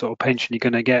 guarantee the sort of pension you're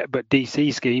going to get, but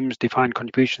DC schemes, defined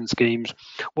contribution schemes,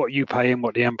 what you pay in,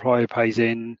 what the employer pays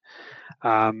in,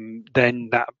 then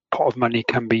that pot of money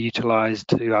can be utilised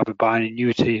to either buy an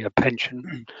annuity, a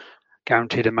pension,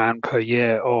 guaranteed amount per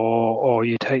year, or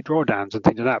you take drawdowns and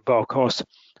things like that. But of course,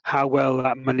 how well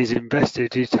that money is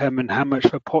invested determine how much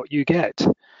of a pot you get.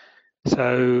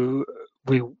 So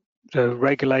the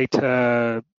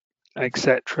regulator,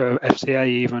 etc., FCA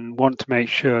even want to make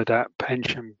sure that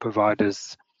pension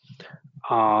providers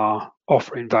are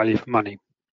offering value for money.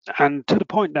 And to the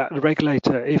point that the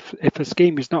regulator, if a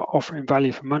scheme is not offering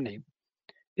value for money,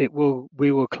 we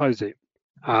will close it.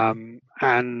 and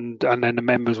then the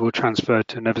members will transfer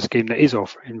to another scheme that is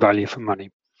offering value for money.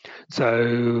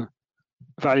 So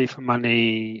value for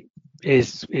money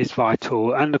is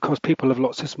vital, and of course people have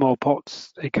lots of small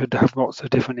pots. They could have lots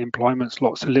of different employments,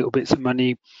 lots of little bits of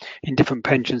money in different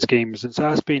pension schemes, and so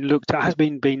that's been looked at, has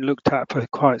been being looked at for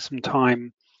quite some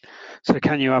time. So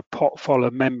can you have pot follow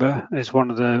member is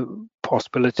one of the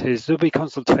possibilities. There'll be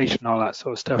consultation, all that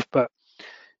sort of stuff, but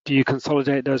do you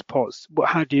consolidate those pots?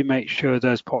 How do you make sure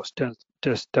those pots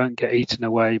don't get eaten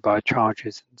away by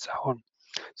charges and so on?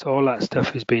 So all that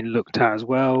stuff is being looked at as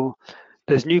well.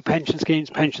 There's new pension schemes,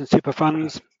 pension super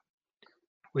funds,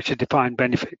 which are defined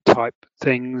benefit type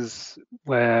things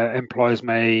where employers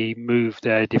may move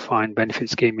their defined benefit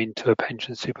scheme into a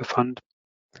pension super fund,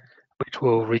 which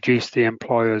will reduce the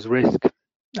employer's risk,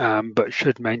 but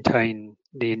should maintain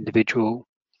the individual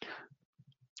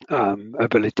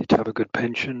ability to have a good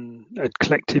pension.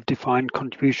 Collective defined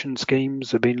contribution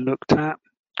schemes have been looked at,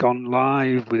 gone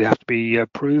live. They have to be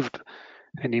approved.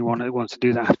 Anyone that wants to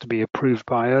do that have to be approved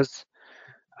by us.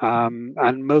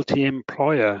 And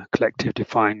multi-employer collective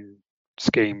defined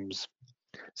schemes.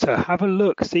 So have a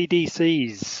look,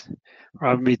 CDCs,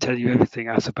 rather than me tell you everything,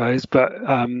 I suppose, but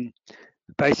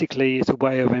basically it's a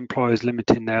way of employers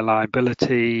limiting their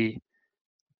liability,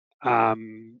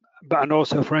 and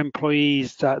also for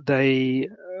employees that they,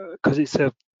 because it's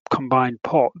a combined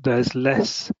pot, there's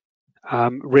less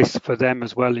risk for them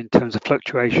as well in terms of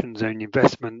fluctuations in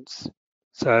investments.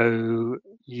 So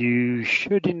you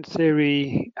should, in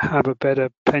theory, have a better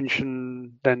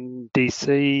pension than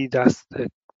DC. That's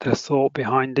the thought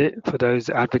behind it for those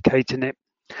advocating it.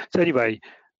 So anyway,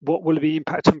 what will be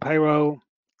impact on payroll?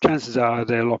 Chances are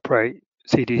they'll operate,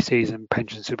 CDCs and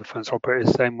pension super funds operate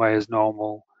the same way as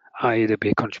normal, i.e. there'll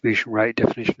be a contribution rate,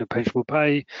 definition of pensionable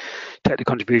pay, take the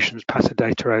contributions, pass the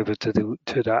data over to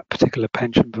that particular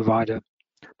pension provider.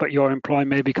 But your employer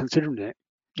may be considering it,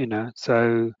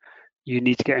 so you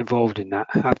need to get involved in that,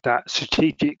 have that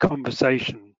strategic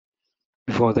conversation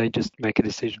before they just make a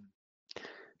decision.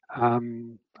 I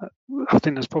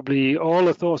think that's probably all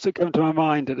the thoughts that come to my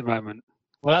mind at the moment.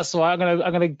 Well, that's why I'm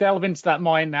going to delve into that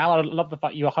mind now. I love the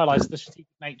fact you highlighted the strategic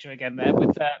nature again there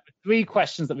with 3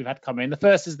 questions that we've had come in. The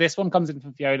first is this one, comes in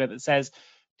from Fiona, that says,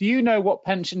 do you know what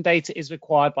pension data is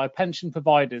required by pension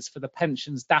providers for the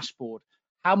pensions dashboard?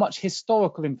 How much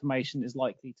historical information is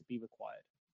likely to be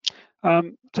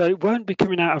required? So it won't be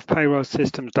coming out of payroll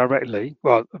systems directly,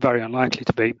 well, very unlikely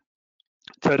to be.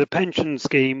 So the pension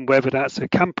scheme, whether that's a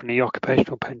company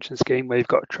occupational pension scheme where you've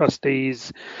got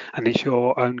trustees and it's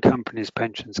your own company's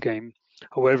pension scheme,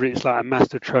 or whether it's like a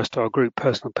master trust or a group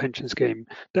personal pension scheme,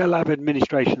 they'll have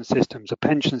administration systems, a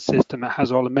pension system that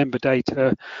has all the member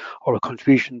data or a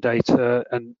contribution data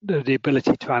and the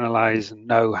ability to analyse and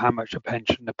know how much a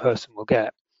pension the person will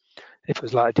get if it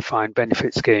was like a defined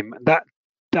benefit scheme.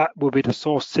 That will be the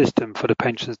source system for the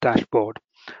pensions dashboard.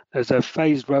 There's a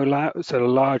phased rollout, so the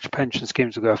large pension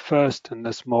schemes will go first and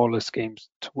the smaller schemes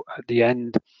at the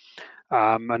end,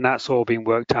 and that's all being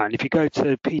worked out. And if you go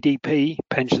to PDP,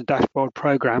 Pensions Dashboard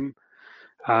Programme,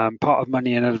 part of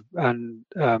Money and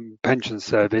Pension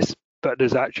Service, but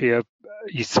there's actually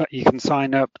you can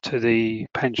sign up to the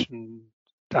Pension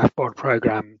Dashboard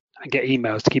Programme and get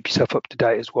emails to keep yourself up to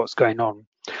date as what's going on.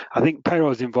 I think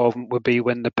payroll's involvement would be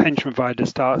when the pension provider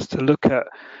starts to look at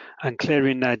and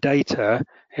clearing their data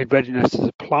in readiness to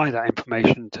supply that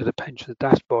information to the pensions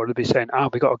dashboard. They'll be saying,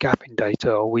 we got a gap in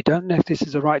data, or we don't know if this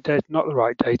is the right data, not the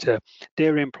right data.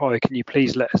 Dear employer, can you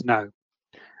please let us know?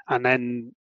 And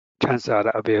then chances are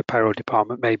that'll be a payroll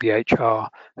department, maybe HR,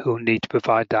 who will need to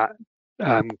provide that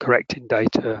correcting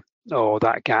data or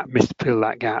that gap, fill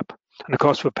that gap. And of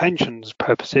course, for pensions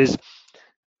purposes,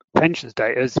 pensions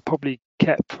data is probably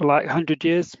kept for like 100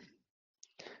 years,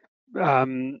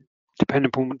 depending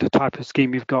upon the type of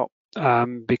scheme you've got,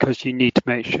 because you need to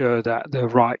make sure that the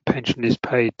right pension is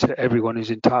paid to everyone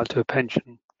who's entitled to a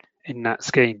pension in that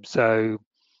scheme. So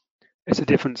it's a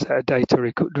different set of data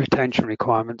retention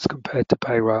requirements compared to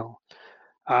payroll.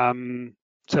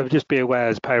 So just be aware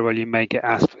as payroll, you may get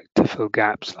asked to fill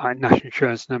gaps like national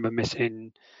insurance number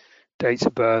missing, dates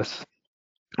of birth,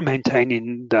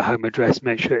 maintaining the home address,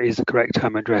 make sure it is the correct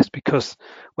home address, because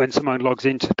when someone logs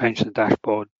into the pension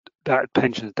dashboard, that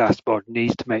pensions dashboard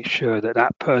needs to make sure that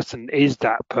that person is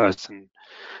that person.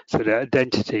 So the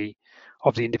identity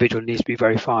of the individual needs to be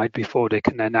verified before they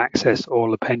can then access all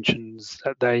the pensions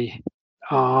that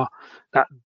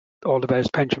all the various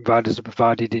pension providers are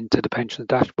provided into the pensions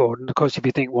dashboard. And of course, if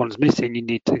you think one's missing, you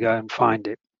need to go and find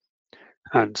it.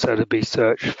 And so there'll be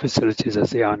search facilities as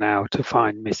they are now to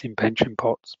find missing pension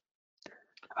pots.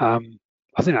 I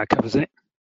think that covers it.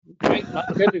 Great,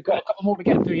 that's good. We've got a couple more to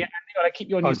get through yet. Andy, I'll keep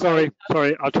you on your sorry,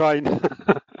 I'll try and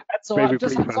That's all right. I've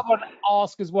just had someone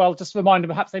ask as well, just to remind them,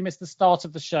 perhaps they missed the start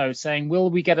of the show, saying, will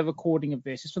we get a recording of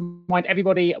this? Just to remind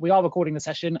everybody, we are recording the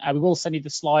session. We will send you the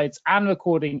slides and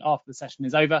recording after the session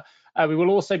is over. We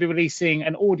will also be releasing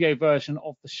an audio version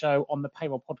of the show on the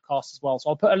Payroll podcast as well.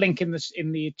 So I'll put a link in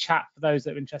the chat for those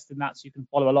that are interested in that, so you can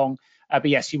follow along. But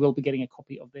yes, you will be getting a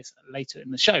copy of this later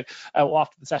in the show or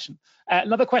after the session.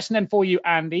 Another question then for you,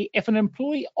 Andy. If an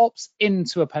employee opts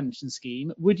into a pension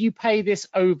scheme, would you pay this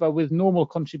over with normal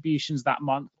contributions that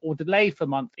month or delay for a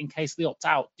month in case they opt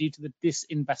out due to the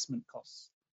disinvestment costs?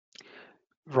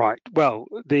 Right. Well,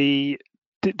 you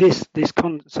need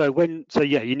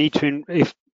to,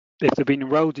 if they've been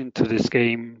enrolled into the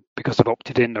scheme because they've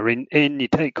opted in or in, you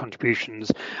take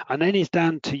contributions, and then it's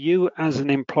down to you as an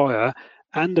employer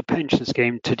and the pension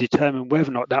scheme to determine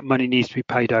whether or not that money needs to be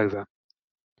paid over.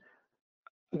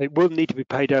 It will need to be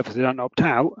paid over if they don't opt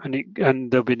out,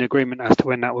 and there'll be an agreement as to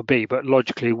when that will be. But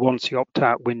logically, once the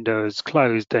opt-out window is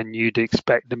closed, then you'd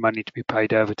expect the money to be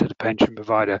paid over to the pension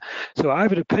provider. So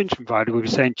either the pension provider will be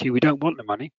saying to you, we don't want the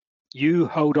money. You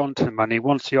hold on to the money.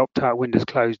 Once the opt-out window is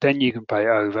closed, then you can pay it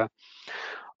over.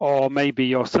 Or maybe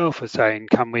yourself are saying,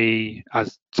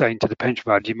 saying to the pension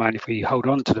provider, do you mind if we hold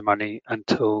on to the money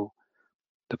until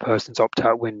the person's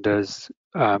opt-out windows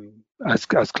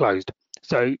has closed?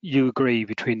 So you agree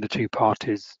between the two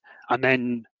parties, and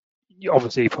then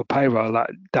obviously for payroll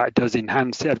that does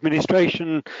enhance the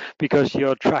administration, because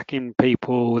you're tracking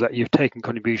people that you've taken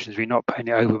contributions, you're not paying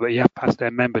it over, but you have passed their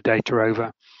member data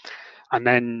over, and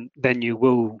then you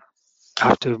will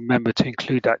have to remember to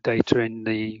include that data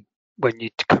when you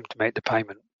come to make the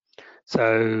payment.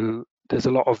 So there's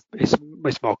a lot of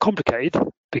it's more complicated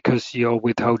because you're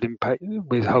withholding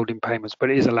payments,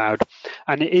 but it is allowed,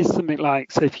 and it is something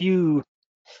like, so if you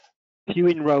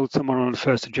enrolled someone on the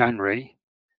 1st of January,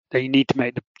 then you need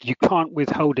to you can't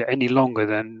withhold it any longer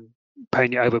than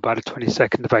paying it over by the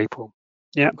 22nd of April.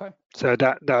 Yeah. Okay. So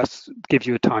that gives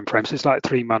you a time frame. So it's like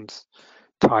 3 months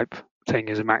type thing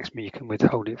as a maximum you can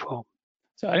withhold it for.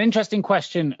 So an interesting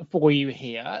question for you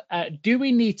here. Do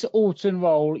we need to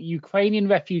auto-enroll Ukrainian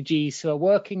refugees who are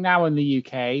working now in the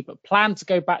UK but plan to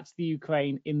go back to the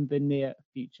Ukraine in the near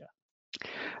future?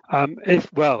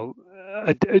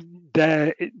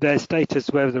 Their status,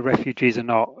 whether the refugees or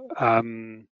not,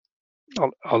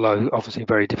 although obviously a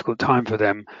very difficult time for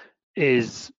them,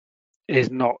 is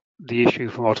not the issue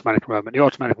from automatic enrolment. The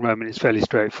automatic enrolment is fairly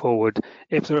straightforward.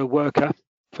 If they're a worker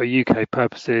for UK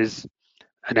purposes,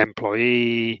 an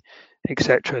employee,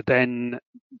 etc., then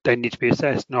they need to be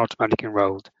assessed and automatically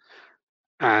enrolled,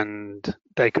 and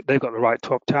they've got the right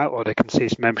to opt out, or they can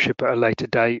cease membership at a later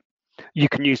date. You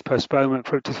can use postponement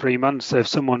for up to 3 months. So if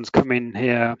someone's come in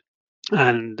here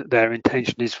and their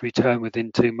intention is to return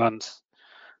within 2 months,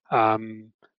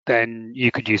 then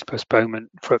you could use postponement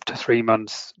for up to 3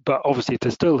 months. But obviously, if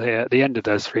they're still here at the end of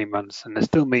those 3 months and they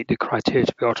still meet the criteria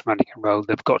to be automatically enrolled,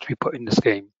 they've got to be put in the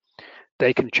scheme.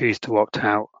 They can choose to opt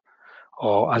out,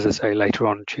 or, as I say, later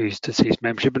on choose to cease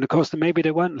membership. And of course, maybe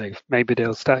they won't leave. Maybe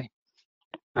they'll stay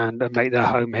and make their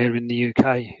home here in the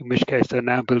UK, in which case they're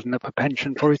now building up a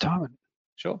pension for retirement.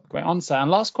 Sure, great answer. And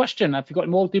last question, if you've got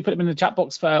more, do put them in the chat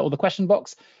box or the question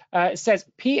box. It says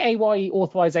PAYE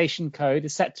authorization code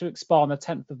is set to expire on the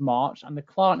 10th of March and the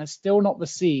client has still not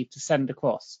received to send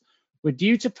across. We're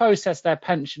due to process their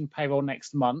pension payroll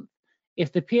next month.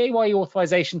 If the PAYE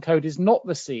authorization code is not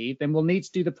received, then we'll need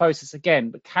to do the process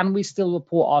again. But can we still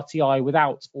report RTI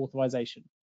without authorization?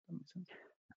 That makes sense.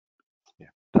 Yeah,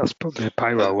 that's probably a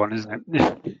payroll one, isn't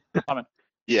it?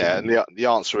 Yeah, and the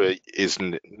answer is,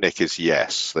 Nick, is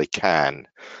yes, they can.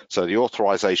 So the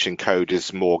authorization code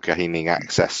is more gaining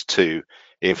access to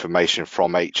information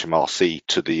from HMRC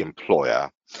to the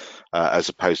employer, as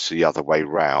opposed to the other way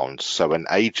round. So an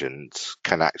agent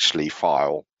can actually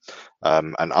file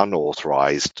an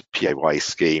unauthorized PAYE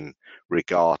scheme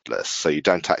regardless. So you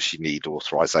don't actually need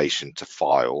authorization to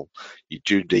file. You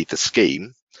do need the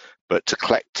scheme, but to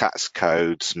collect tax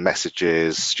codes,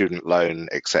 messages, student loan,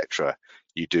 etc.,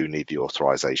 you do need the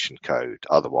authorization code.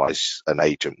 Otherwise, an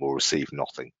agent will receive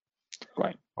nothing.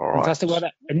 Great. All right. Fantastic. Well,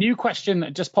 a new question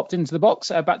just popped into the box.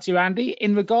 Back to you, Andy.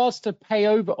 In regards to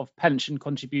payover of pension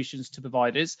contributions to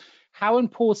providers, how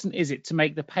important is it to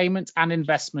make the payment and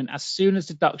investment as soon as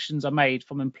deductions are made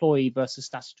from employee versus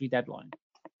statutory deadline?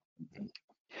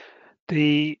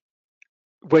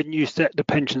 When you set the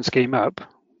pension scheme up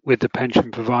with the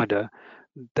pension provider,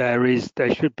 there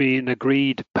should be an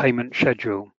agreed payment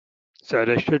schedule. So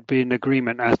there should be an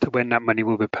agreement as to when that money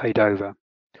will be paid over.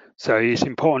 So it's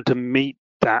important to meet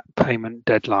that payment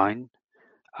deadline.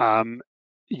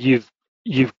 You've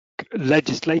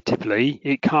legislatively,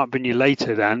 it can't be any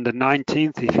later than the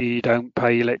 19th if you don't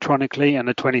pay electronically, and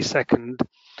the 22nd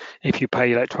if you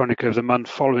pay electronically of the month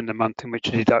following the month in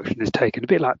which the deduction is taken, a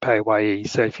bit like PAYE.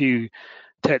 So if you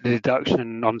take the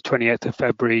deduction on the 28th of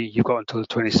February, you've got until the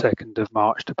 22nd of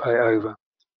March to pay it over,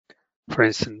 for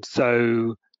instance.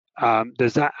 So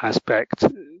there's that aspect.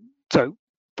 So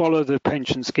follow the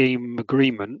pension scheme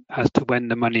agreement as to when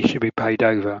the money should be paid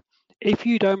over. If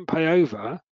you don't pay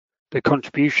over the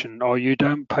contribution, or you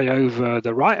don't pay over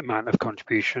the right amount of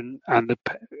contribution, and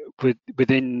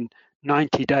within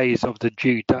 90 days of the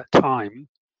due time,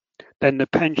 then the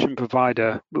pension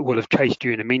provider will have chased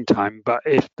you in the meantime. But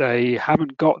if they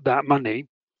haven't got that money,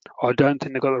 or don't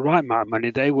think they've got the right amount of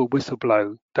money, they will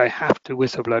whistleblow. They have to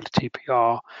whistleblow the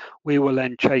TPR. We will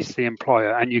then chase the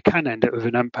employer, and you can end up with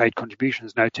an unpaid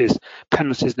contributions notice,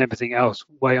 penalties and everything else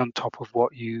way on top of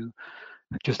what you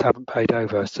just haven't paid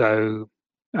over. So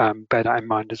bear that in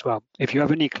mind as well. If you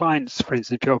have any clients, for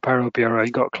instance, if you're a payroll bureau,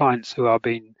 you've got clients who are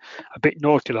being a bit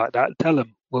naughty like that, tell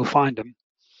them, we'll find them.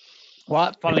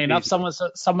 Well, funnily enough, someone's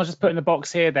just put in the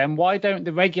box here then, why don't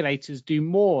the regulators do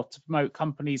more to promote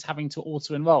companies having to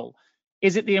auto-enroll?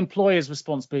 Is it the employer's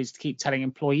responsibility to keep telling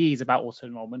employees about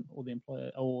auto-enrollment, or the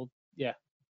employer, or, yeah,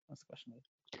 that's the question.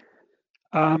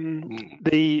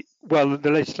 The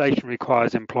legislation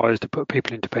requires employers to put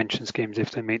people into pension schemes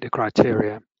if they meet the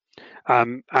criteria.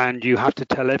 And you have to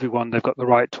tell everyone they've got the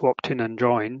right to opt in and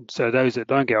join. So those that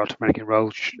don't get automatically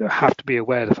enrolled have to be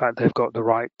aware of the fact they've got the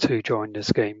right to join the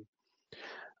scheme.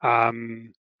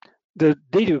 The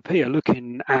DWP are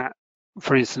looking at,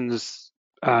 for instance,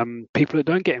 people that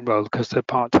don't get enrolled because they're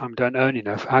part-time, don't earn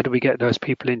enough. How do we get those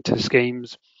people into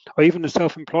schemes? Or even the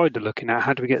self-employed are looking at,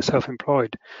 how do we get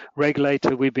self-employed?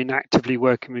 Regulator, we've been actively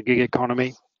working with gig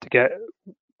economy to get,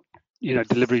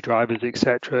 delivery drivers,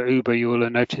 etc. Uber, you will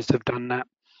have noticed, have done that.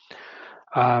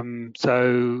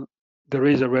 So there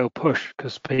is a real push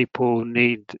because people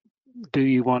need, do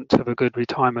you want to have a good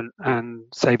retirement? And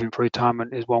saving for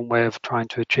retirement is one way of trying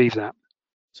to achieve that.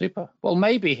 Super. Well,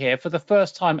 maybe here for the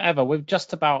first time ever, we've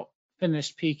just about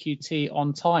finished PQT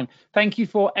on time. Thank you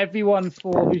for everyone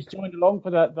who's joined along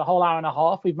for the whole hour and a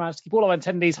half. We've managed to keep all our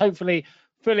attendees hopefully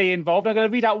fully involved. I'm going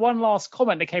to read out one last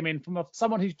comment that came in from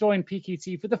someone who's joined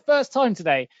PQT for the first time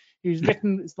today, who's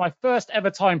written, it's my first ever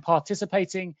time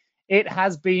participating. It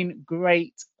has been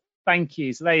great. Thank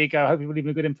you. So there you go. I hope you're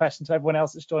leaving a good impression to everyone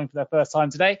else that's joined for their first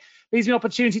time today. Leaves me an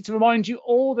opportunity to remind you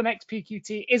all the next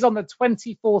PQT is on the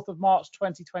 24th of March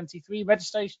 2023.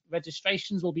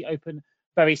 Registrations will be open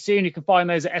very soon. You can find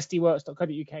those at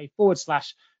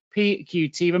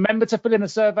sdworks.co.uk/PQT. Remember to fill in the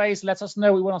surveys. Let us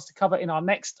know what you want us to cover in our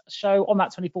next show on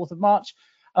that 24th of March.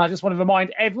 And I just want to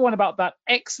remind everyone about that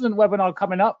excellent webinar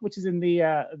coming up, which is in the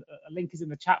a link is in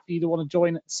the chat for you to want to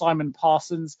join Simon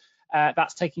Parsons.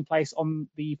 That's taking place on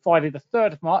the Friday, the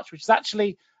 3rd of March, which is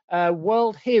actually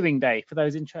World Hearing Day for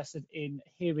those interested in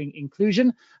hearing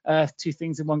inclusion. Two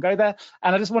things in one go there.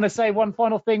 And I just want to say one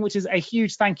final thing, which is a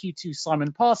huge thank you to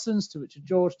Simon Parsons, to Richard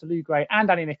George, to Lou Gray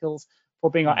and Annie Nichols for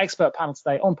being our expert panel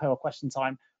today on Payroll Question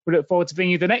Time. We look forward to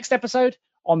bringing you the next episode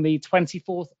on the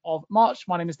 24th of March.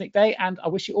 My name is Nick Day, and I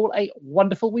wish you all a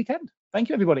wonderful weekend. Thank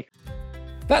you, everybody.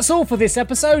 That's all for this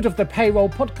episode of the Payroll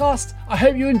Podcast. I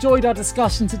hope you enjoyed our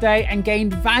discussion today and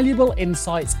gained valuable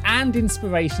insights and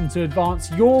inspiration to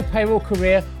advance your payroll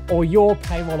career or your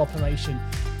payroll operation.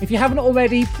 If you haven't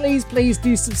already, please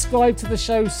do subscribe to the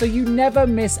show so you never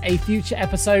miss a future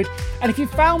episode. And if you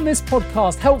found this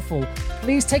podcast helpful,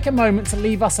 please take a moment to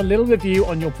leave us a little review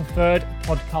on your preferred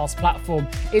podcast platform.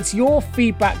 It's your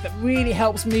feedback that really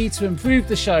helps me to improve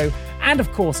the show and,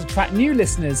 of course, attract new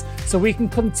listeners so we can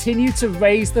continue to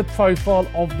raise the profile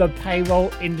of the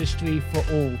payroll industry for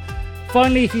all.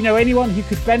 Finally, if you know anyone who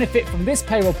could benefit from this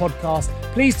payroll podcast,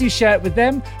 please do share it with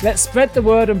them. Let's spread the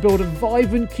word and build a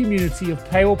vibrant community of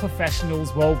payroll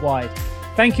professionals worldwide.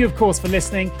 Thank you, of course, for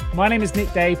listening. My name is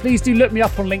Nick Day. Please do look me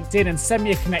up on LinkedIn and send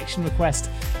me a connection request.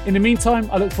 In the meantime,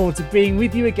 I look forward to being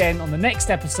with you again on the next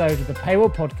episode of the Payroll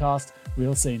Podcast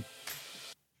real soon.